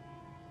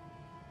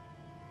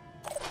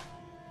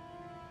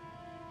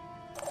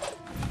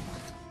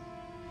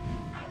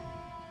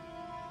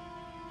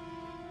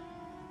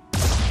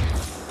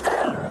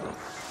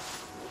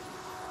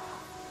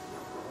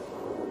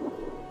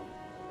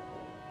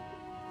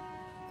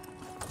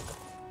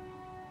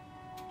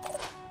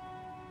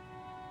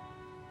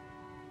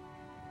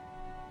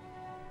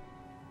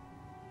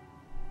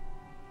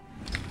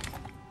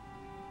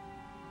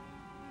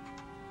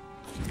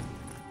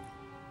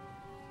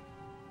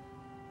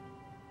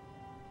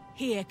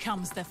 Here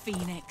comes the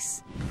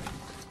Phoenix.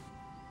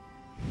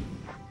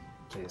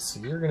 Okay, so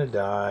you're gonna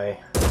die.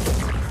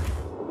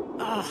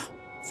 Ah,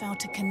 failed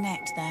to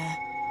connect there.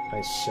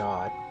 Nice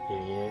shot,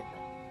 idiot.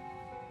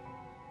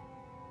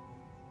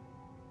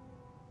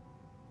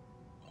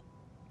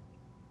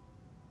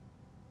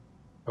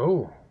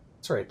 Oh,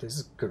 that's right, this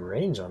is good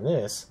range on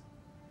this.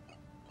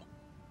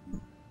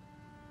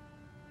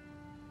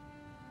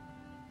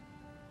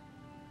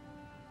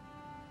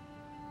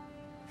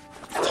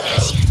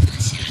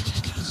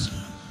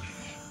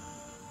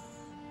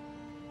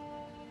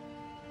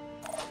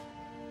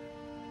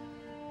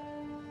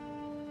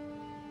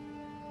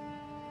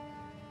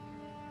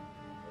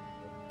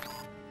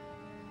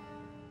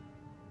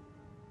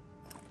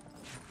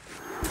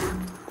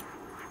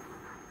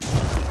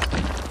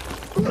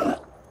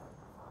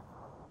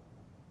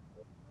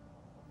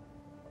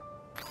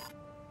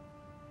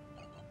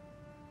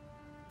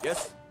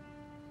 Yes?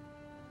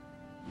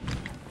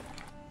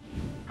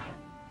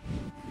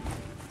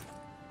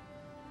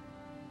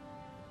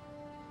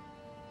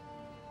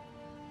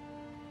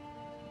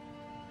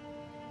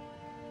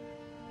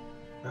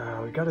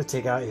 We gotta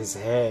take out his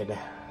head.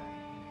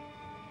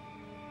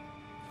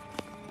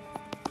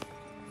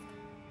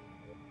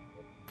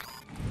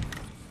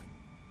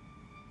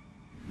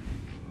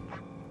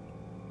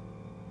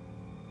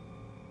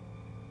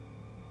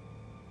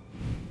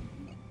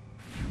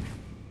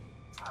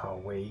 Oh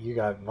wait, you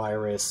got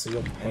virus, so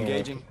you'll panic.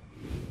 Engaging.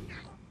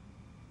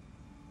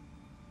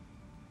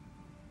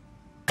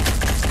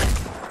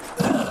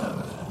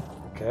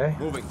 Okay,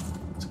 Moving.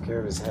 took care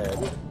of his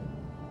head.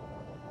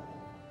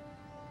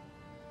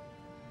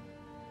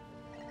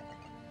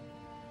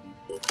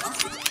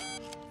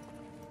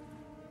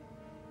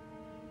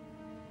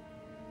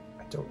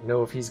 I don't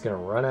know if he's gonna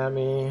run at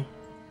me.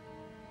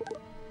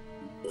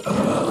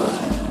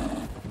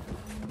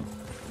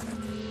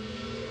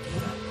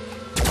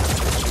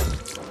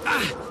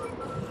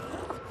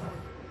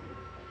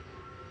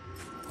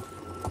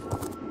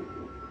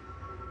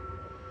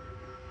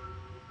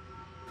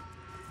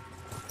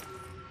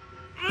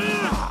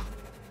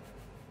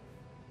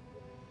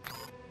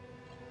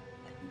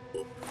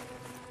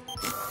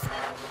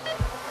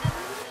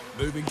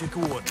 Moving to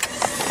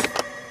coordinates.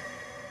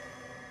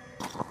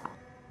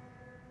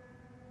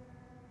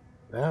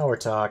 Now we're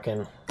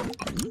talking.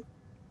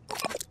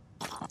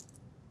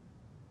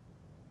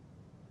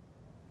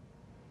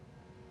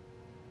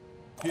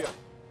 Here.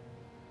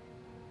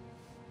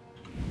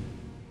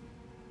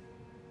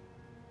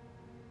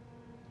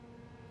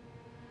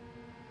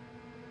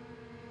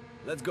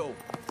 Let's go.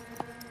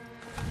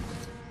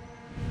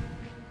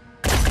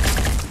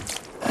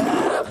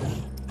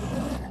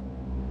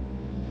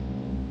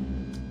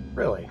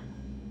 Really?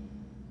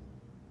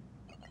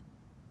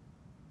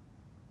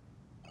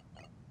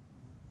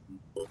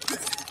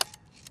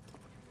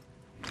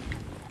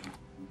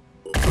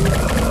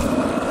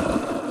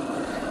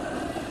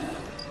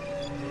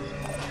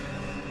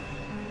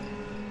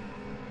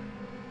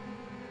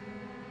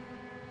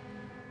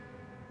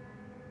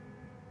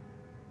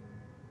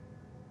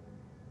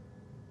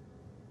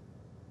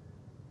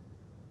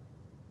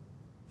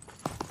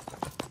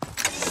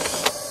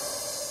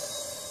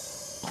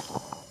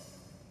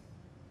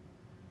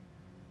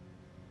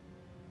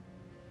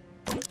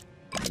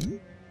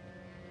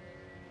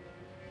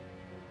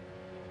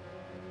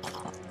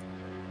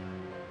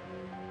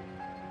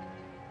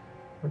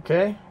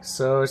 Okay,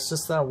 so it's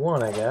just that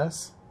one, I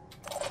guess.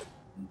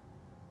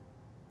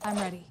 I'm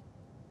ready.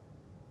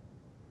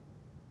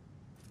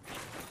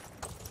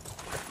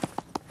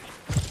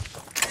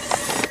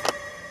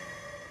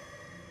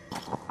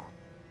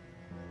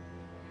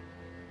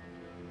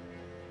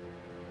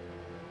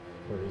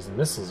 Well, these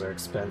missiles are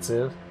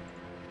expensive.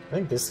 I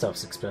think this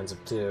stuff's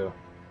expensive too.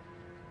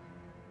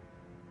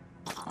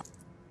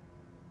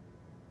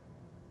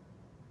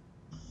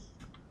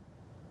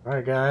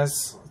 Alright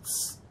guys,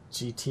 let's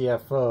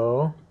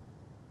GTFO.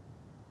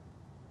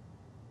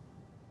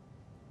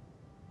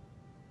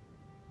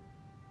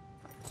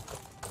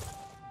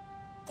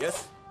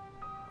 Yes?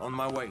 On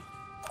my way.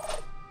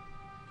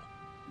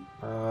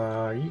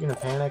 Are you gonna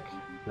panic?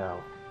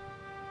 No.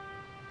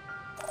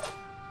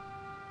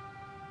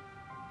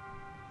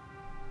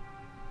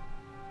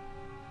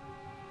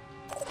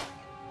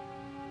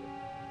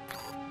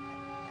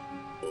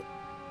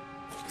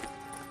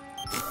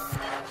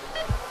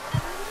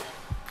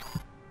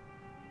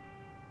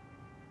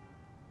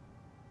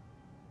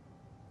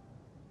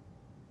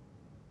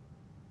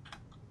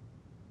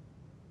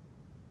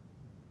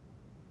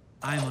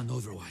 I'm on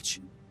Overwatch.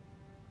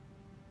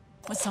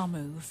 What's our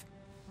move?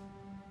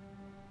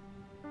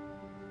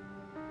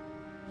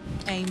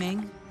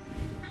 Aiming.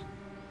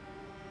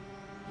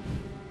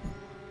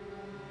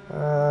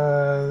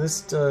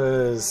 This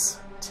does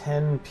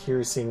 10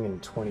 piercing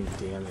and 20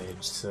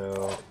 damage,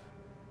 so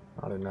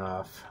not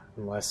enough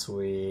unless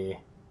we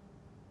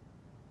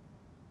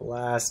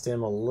blast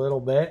him a little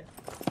bit.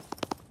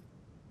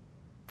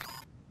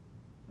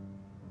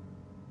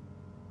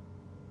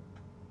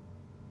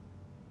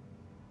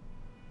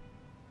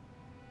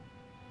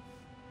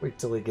 Wait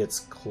till he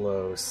gets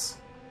close.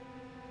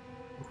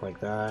 Like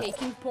that.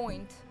 Taking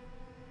point.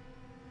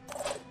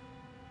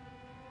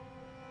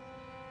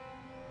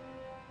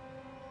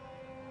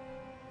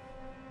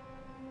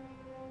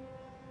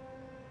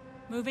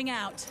 Moving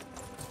out.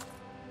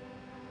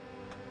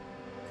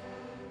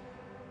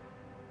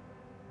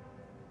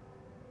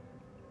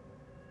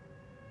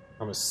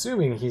 I'm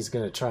assuming he's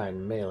gonna try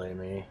and melee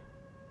me.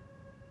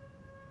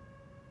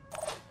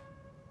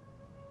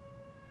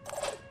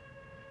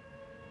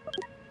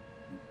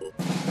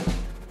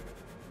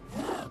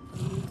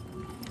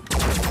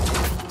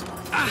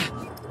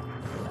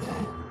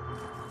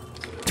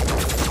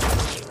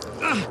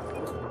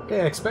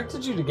 Okay, I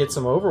expected you to get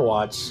some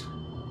Overwatch.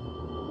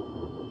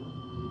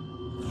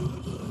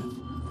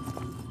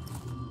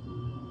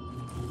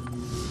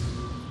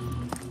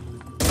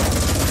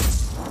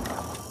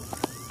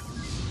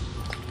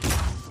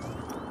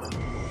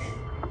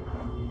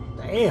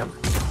 Damn.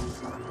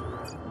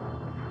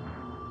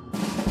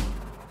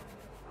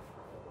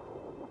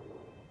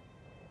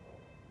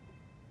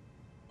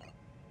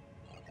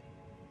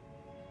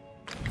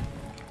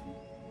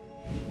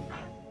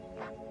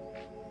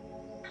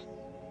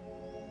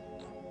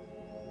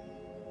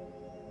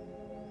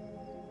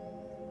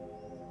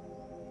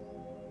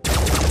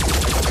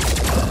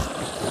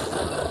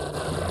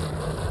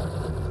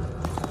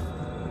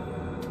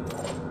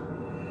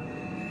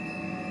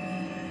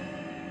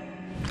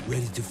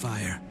 Ready to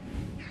fire.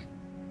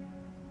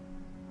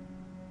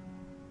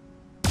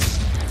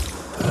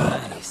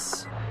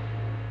 Nice.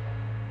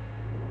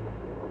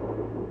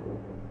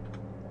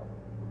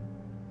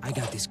 I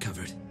got this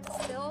covered.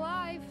 Still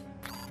alive.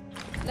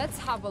 Let's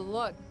have a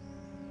look.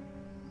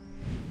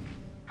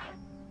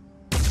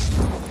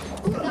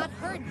 Ooh, that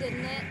hurt,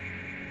 didn't it?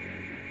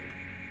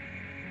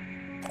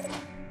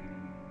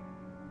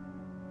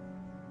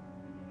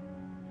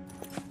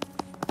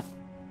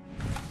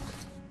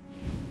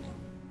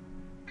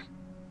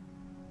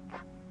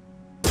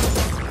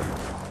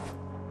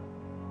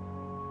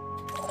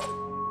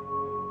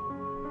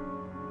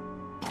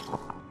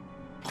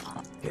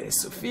 Okay,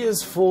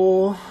 Sophia's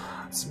full.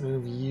 Let's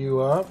move you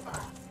up.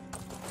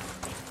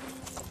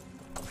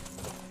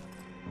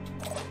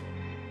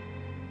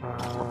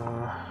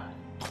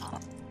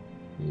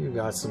 You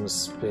got some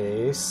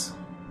space.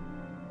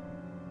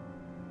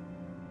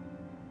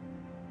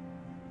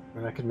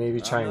 And I could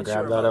maybe try and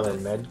grab that other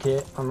med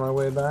kit on my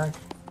way back.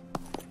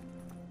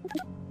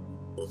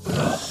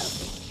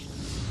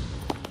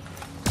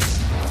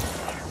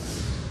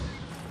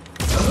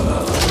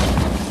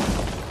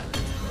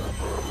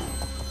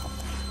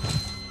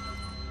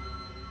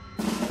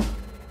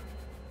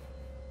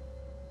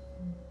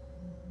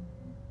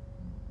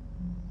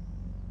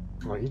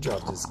 Oh, he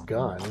dropped his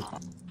gun.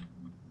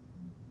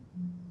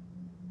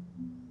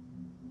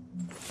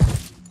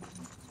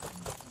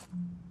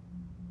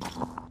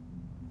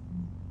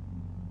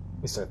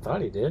 At least I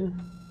thought he did.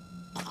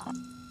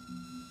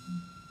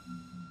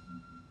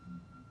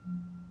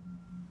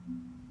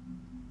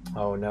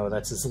 Oh no,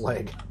 that's his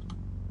leg.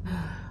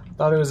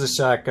 Thought it was a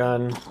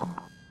shotgun.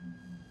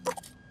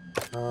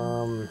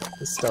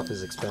 This stuff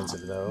is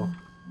expensive though.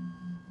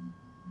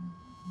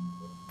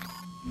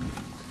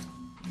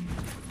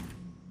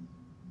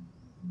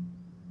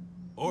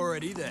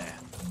 Already there.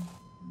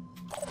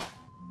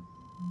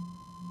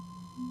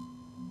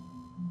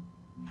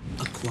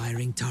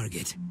 Wiring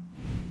target.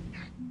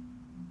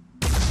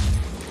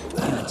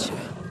 Gotcha.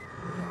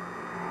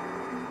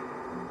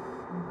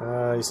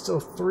 He's still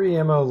 3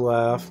 ammo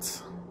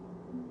left.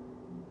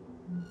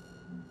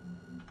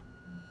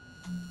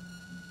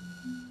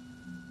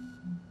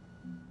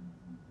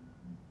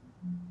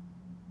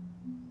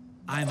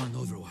 I'm on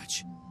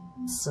Overwatch.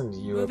 Send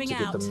you Moving up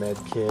to out. get the med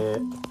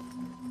kit.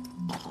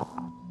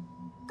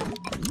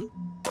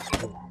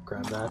 Oh,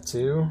 grab that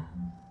too.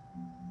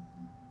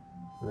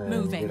 Then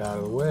Moving. get out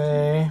of the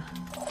way.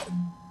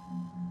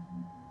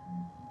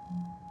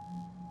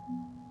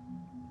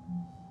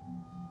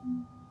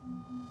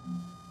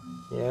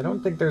 Yeah, I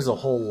don't think there's a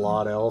whole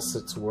lot else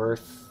that's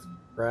worth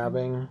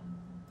grabbing.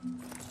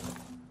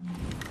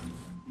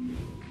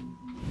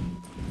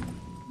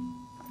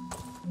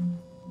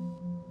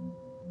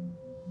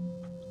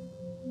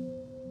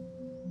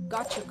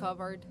 Got you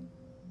covered.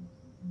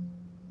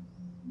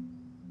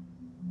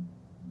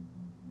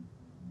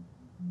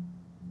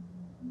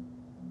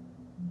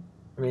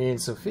 I mean,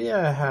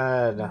 Sophia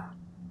had...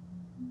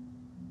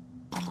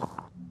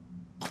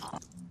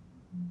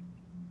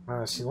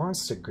 she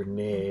launched a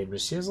grenade,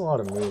 but she has a lot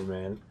of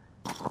movement.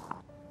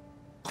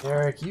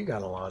 Eric, you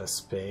got a lot of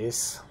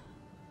space.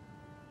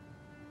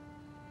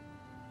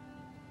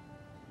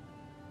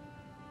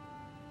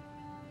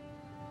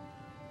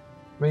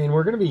 I mean,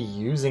 we're going to be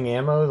using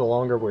ammo the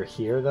longer we're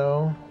here,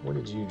 though. What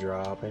did you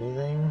drop?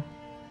 Anything?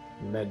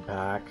 Med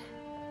pack.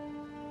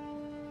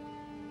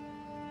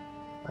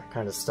 That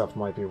kind of stuff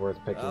might be worth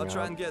picking up. I'll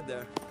try and get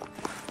there.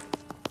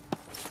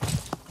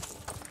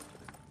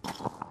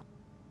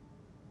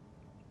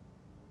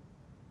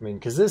 I mean,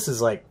 because this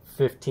is like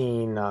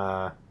 15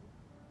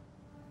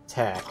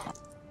 tech.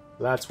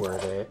 That's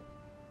worth it.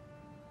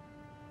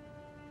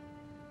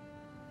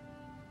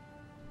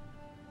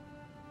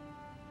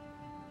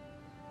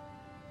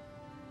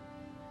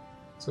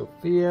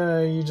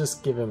 Sophia, you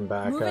just give him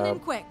back Moving in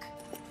up. quick.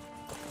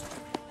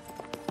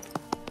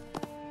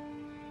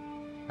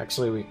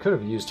 Actually, we could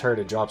have used her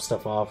to drop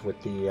stuff off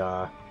with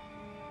the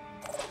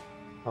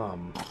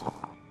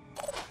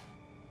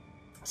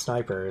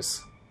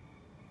snipers.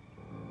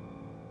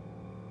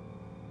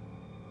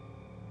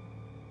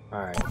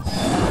 Alright.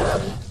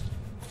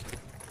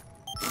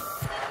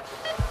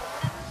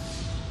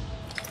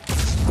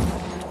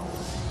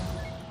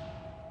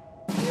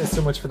 Yeah,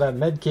 so much for that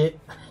med kit.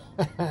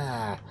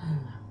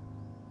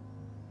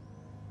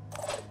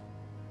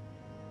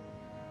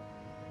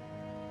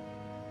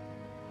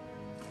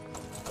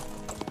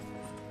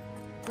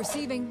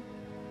 Receiving.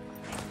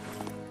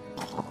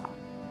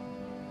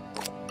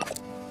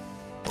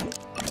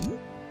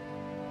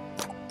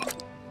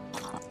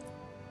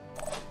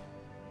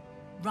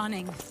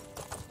 Running.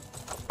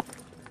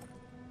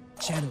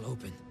 Channel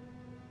open.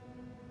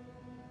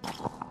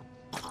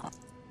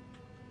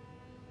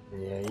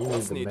 Yeah, you need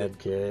What's the needed? med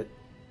kit.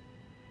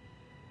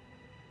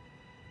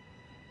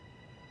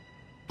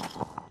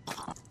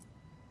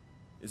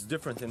 It's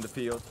different in the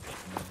field.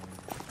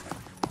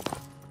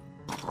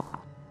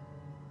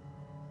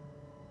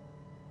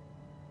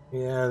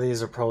 Yeah,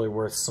 these are probably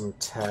worth some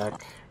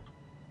tech.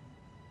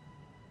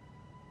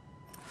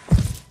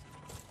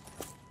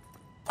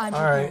 I'm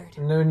Alright,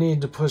 prepared. no need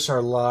to push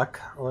our luck.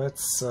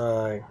 Let's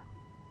kill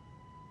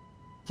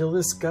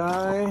this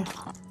guy.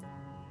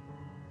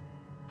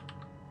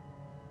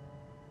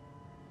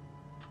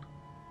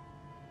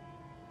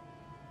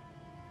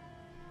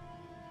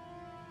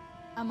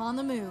 I'm on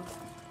the move.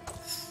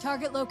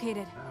 Target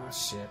located. Oh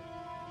shit.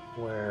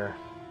 Where?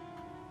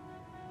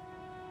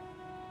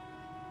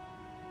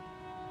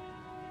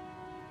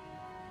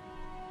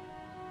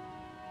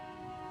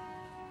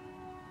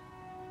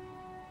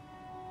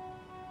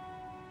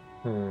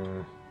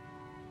 Hmm.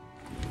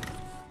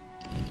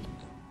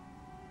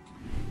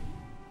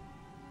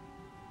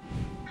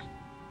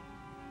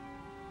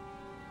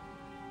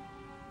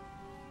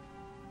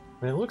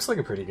 I mean, it looks like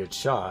a pretty good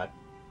shot.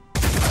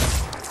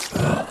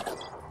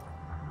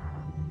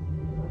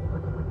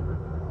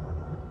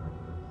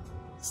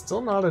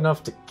 Still not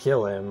enough to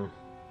kill him.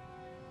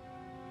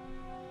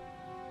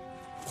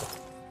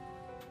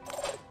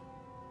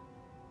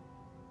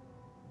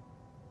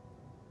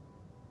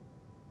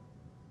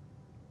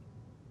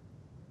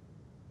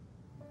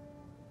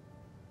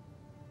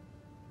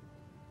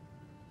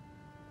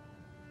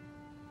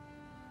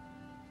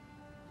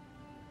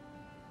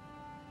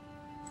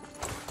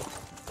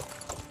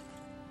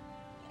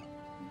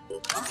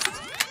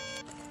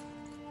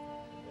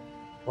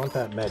 Want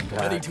that med pack.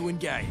 Ready to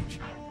engage.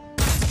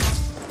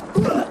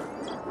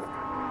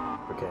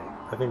 Okay,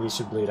 I think he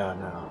should bleed out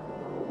now.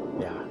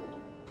 Yeah.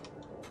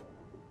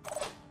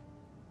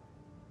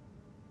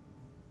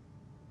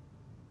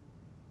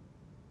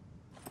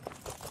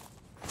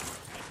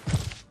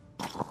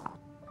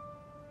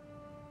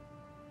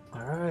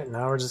 Alright,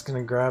 now we're just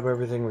gonna grab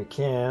everything we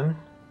can.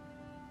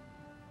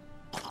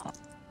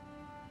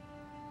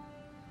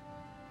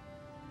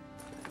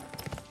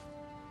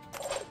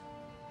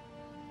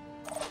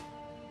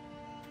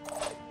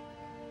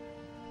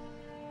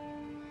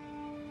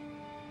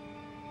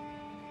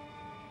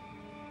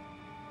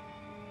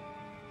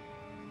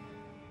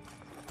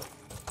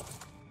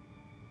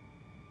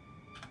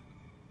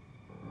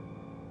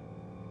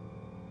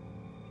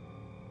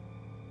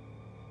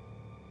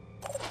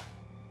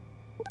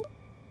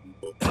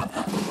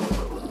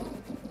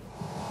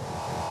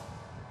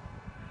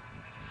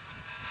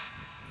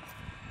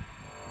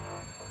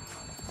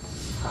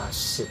 Ah,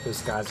 shit,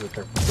 those guys with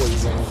their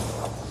poison.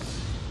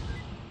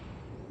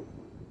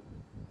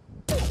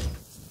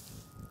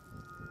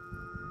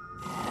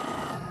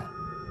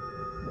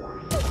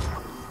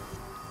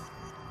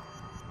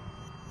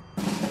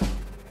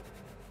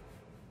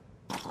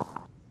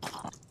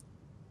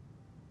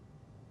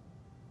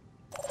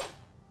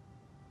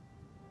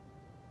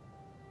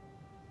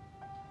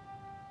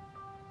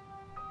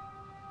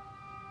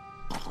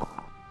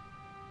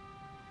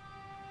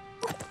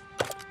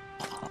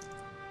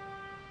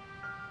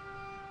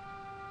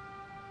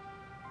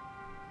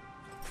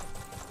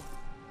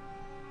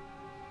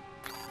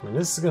 I mean,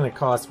 this is going to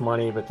cost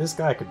money, but this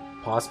guy could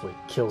possibly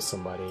kill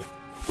somebody.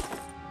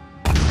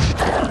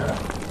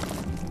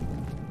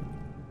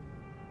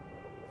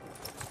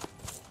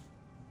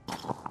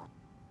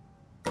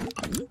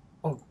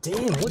 Oh,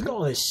 damn, look at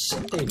all this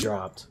shit they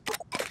dropped.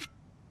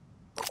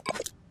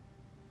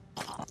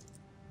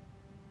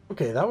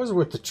 Okay, that was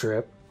worth the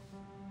trip.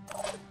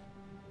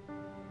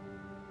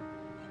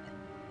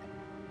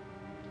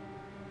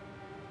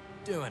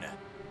 Doing it.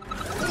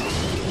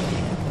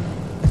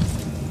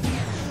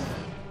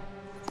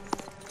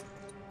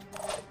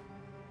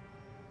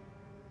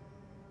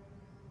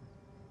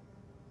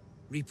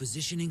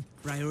 Repositioning,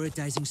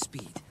 prioritizing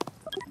speed.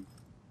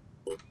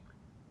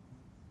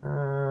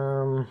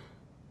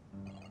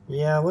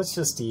 Yeah, let's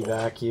just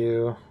evac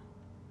you.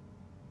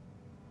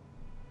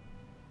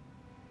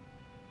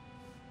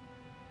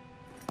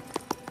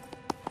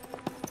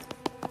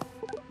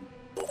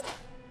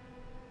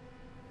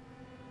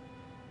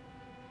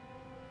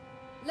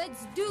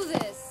 Let's do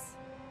this.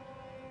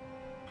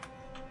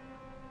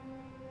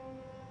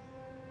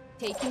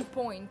 Taking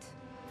point.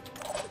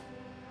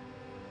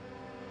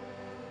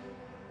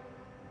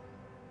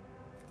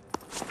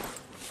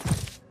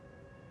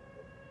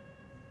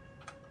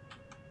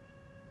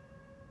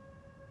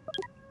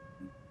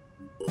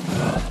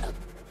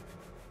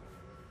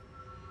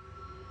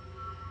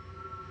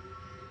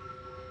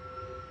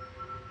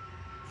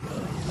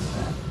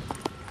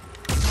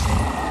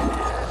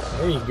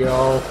 There you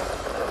go.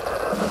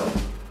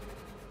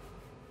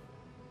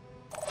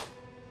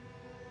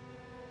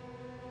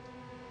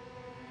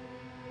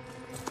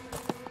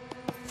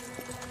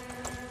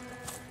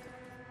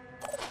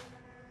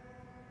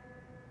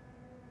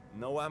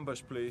 No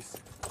ambush, please.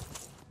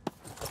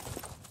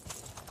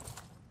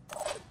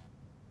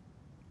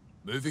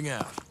 Moving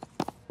out.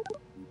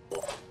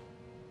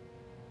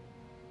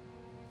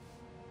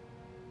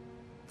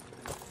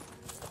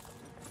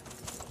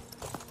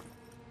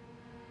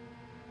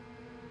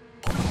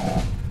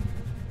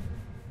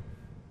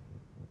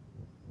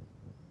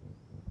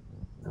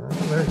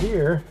 They're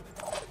here.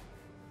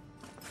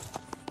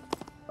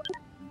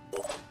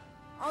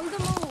 On the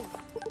move.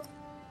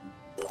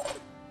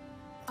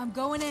 I'm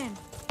going in.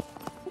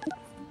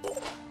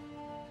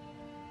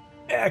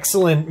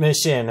 Excellent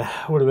mission.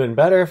 Would have been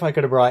better if I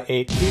could have brought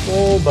 8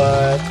 people,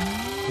 but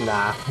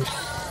nah.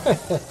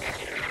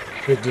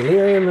 The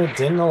delirium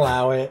didn't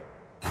allow it.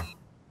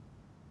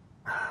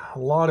 A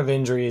lot of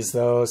injuries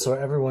though, so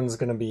everyone's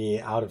gonna be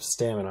out of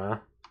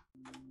stamina.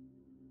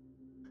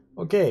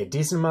 Okay,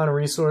 decent amount of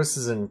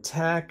resources in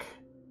tech.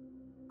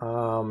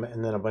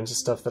 And then a bunch of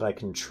stuff that I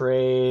can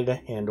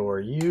trade and or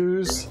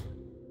use.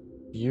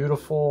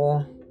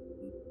 Beautiful.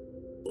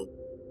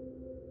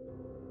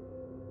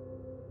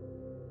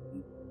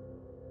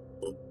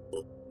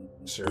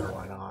 Sure,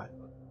 why not?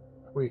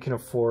 We can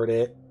afford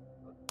it.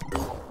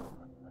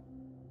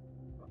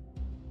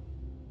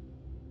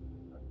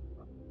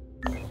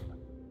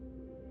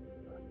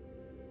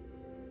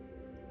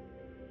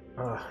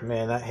 Oh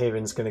man, that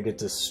haven's gonna get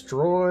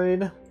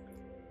destroyed.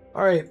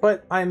 Alright,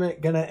 but I'm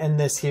gonna end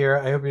this here.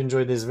 I hope you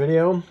enjoyed this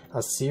video.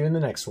 I'll see you in the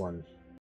next one.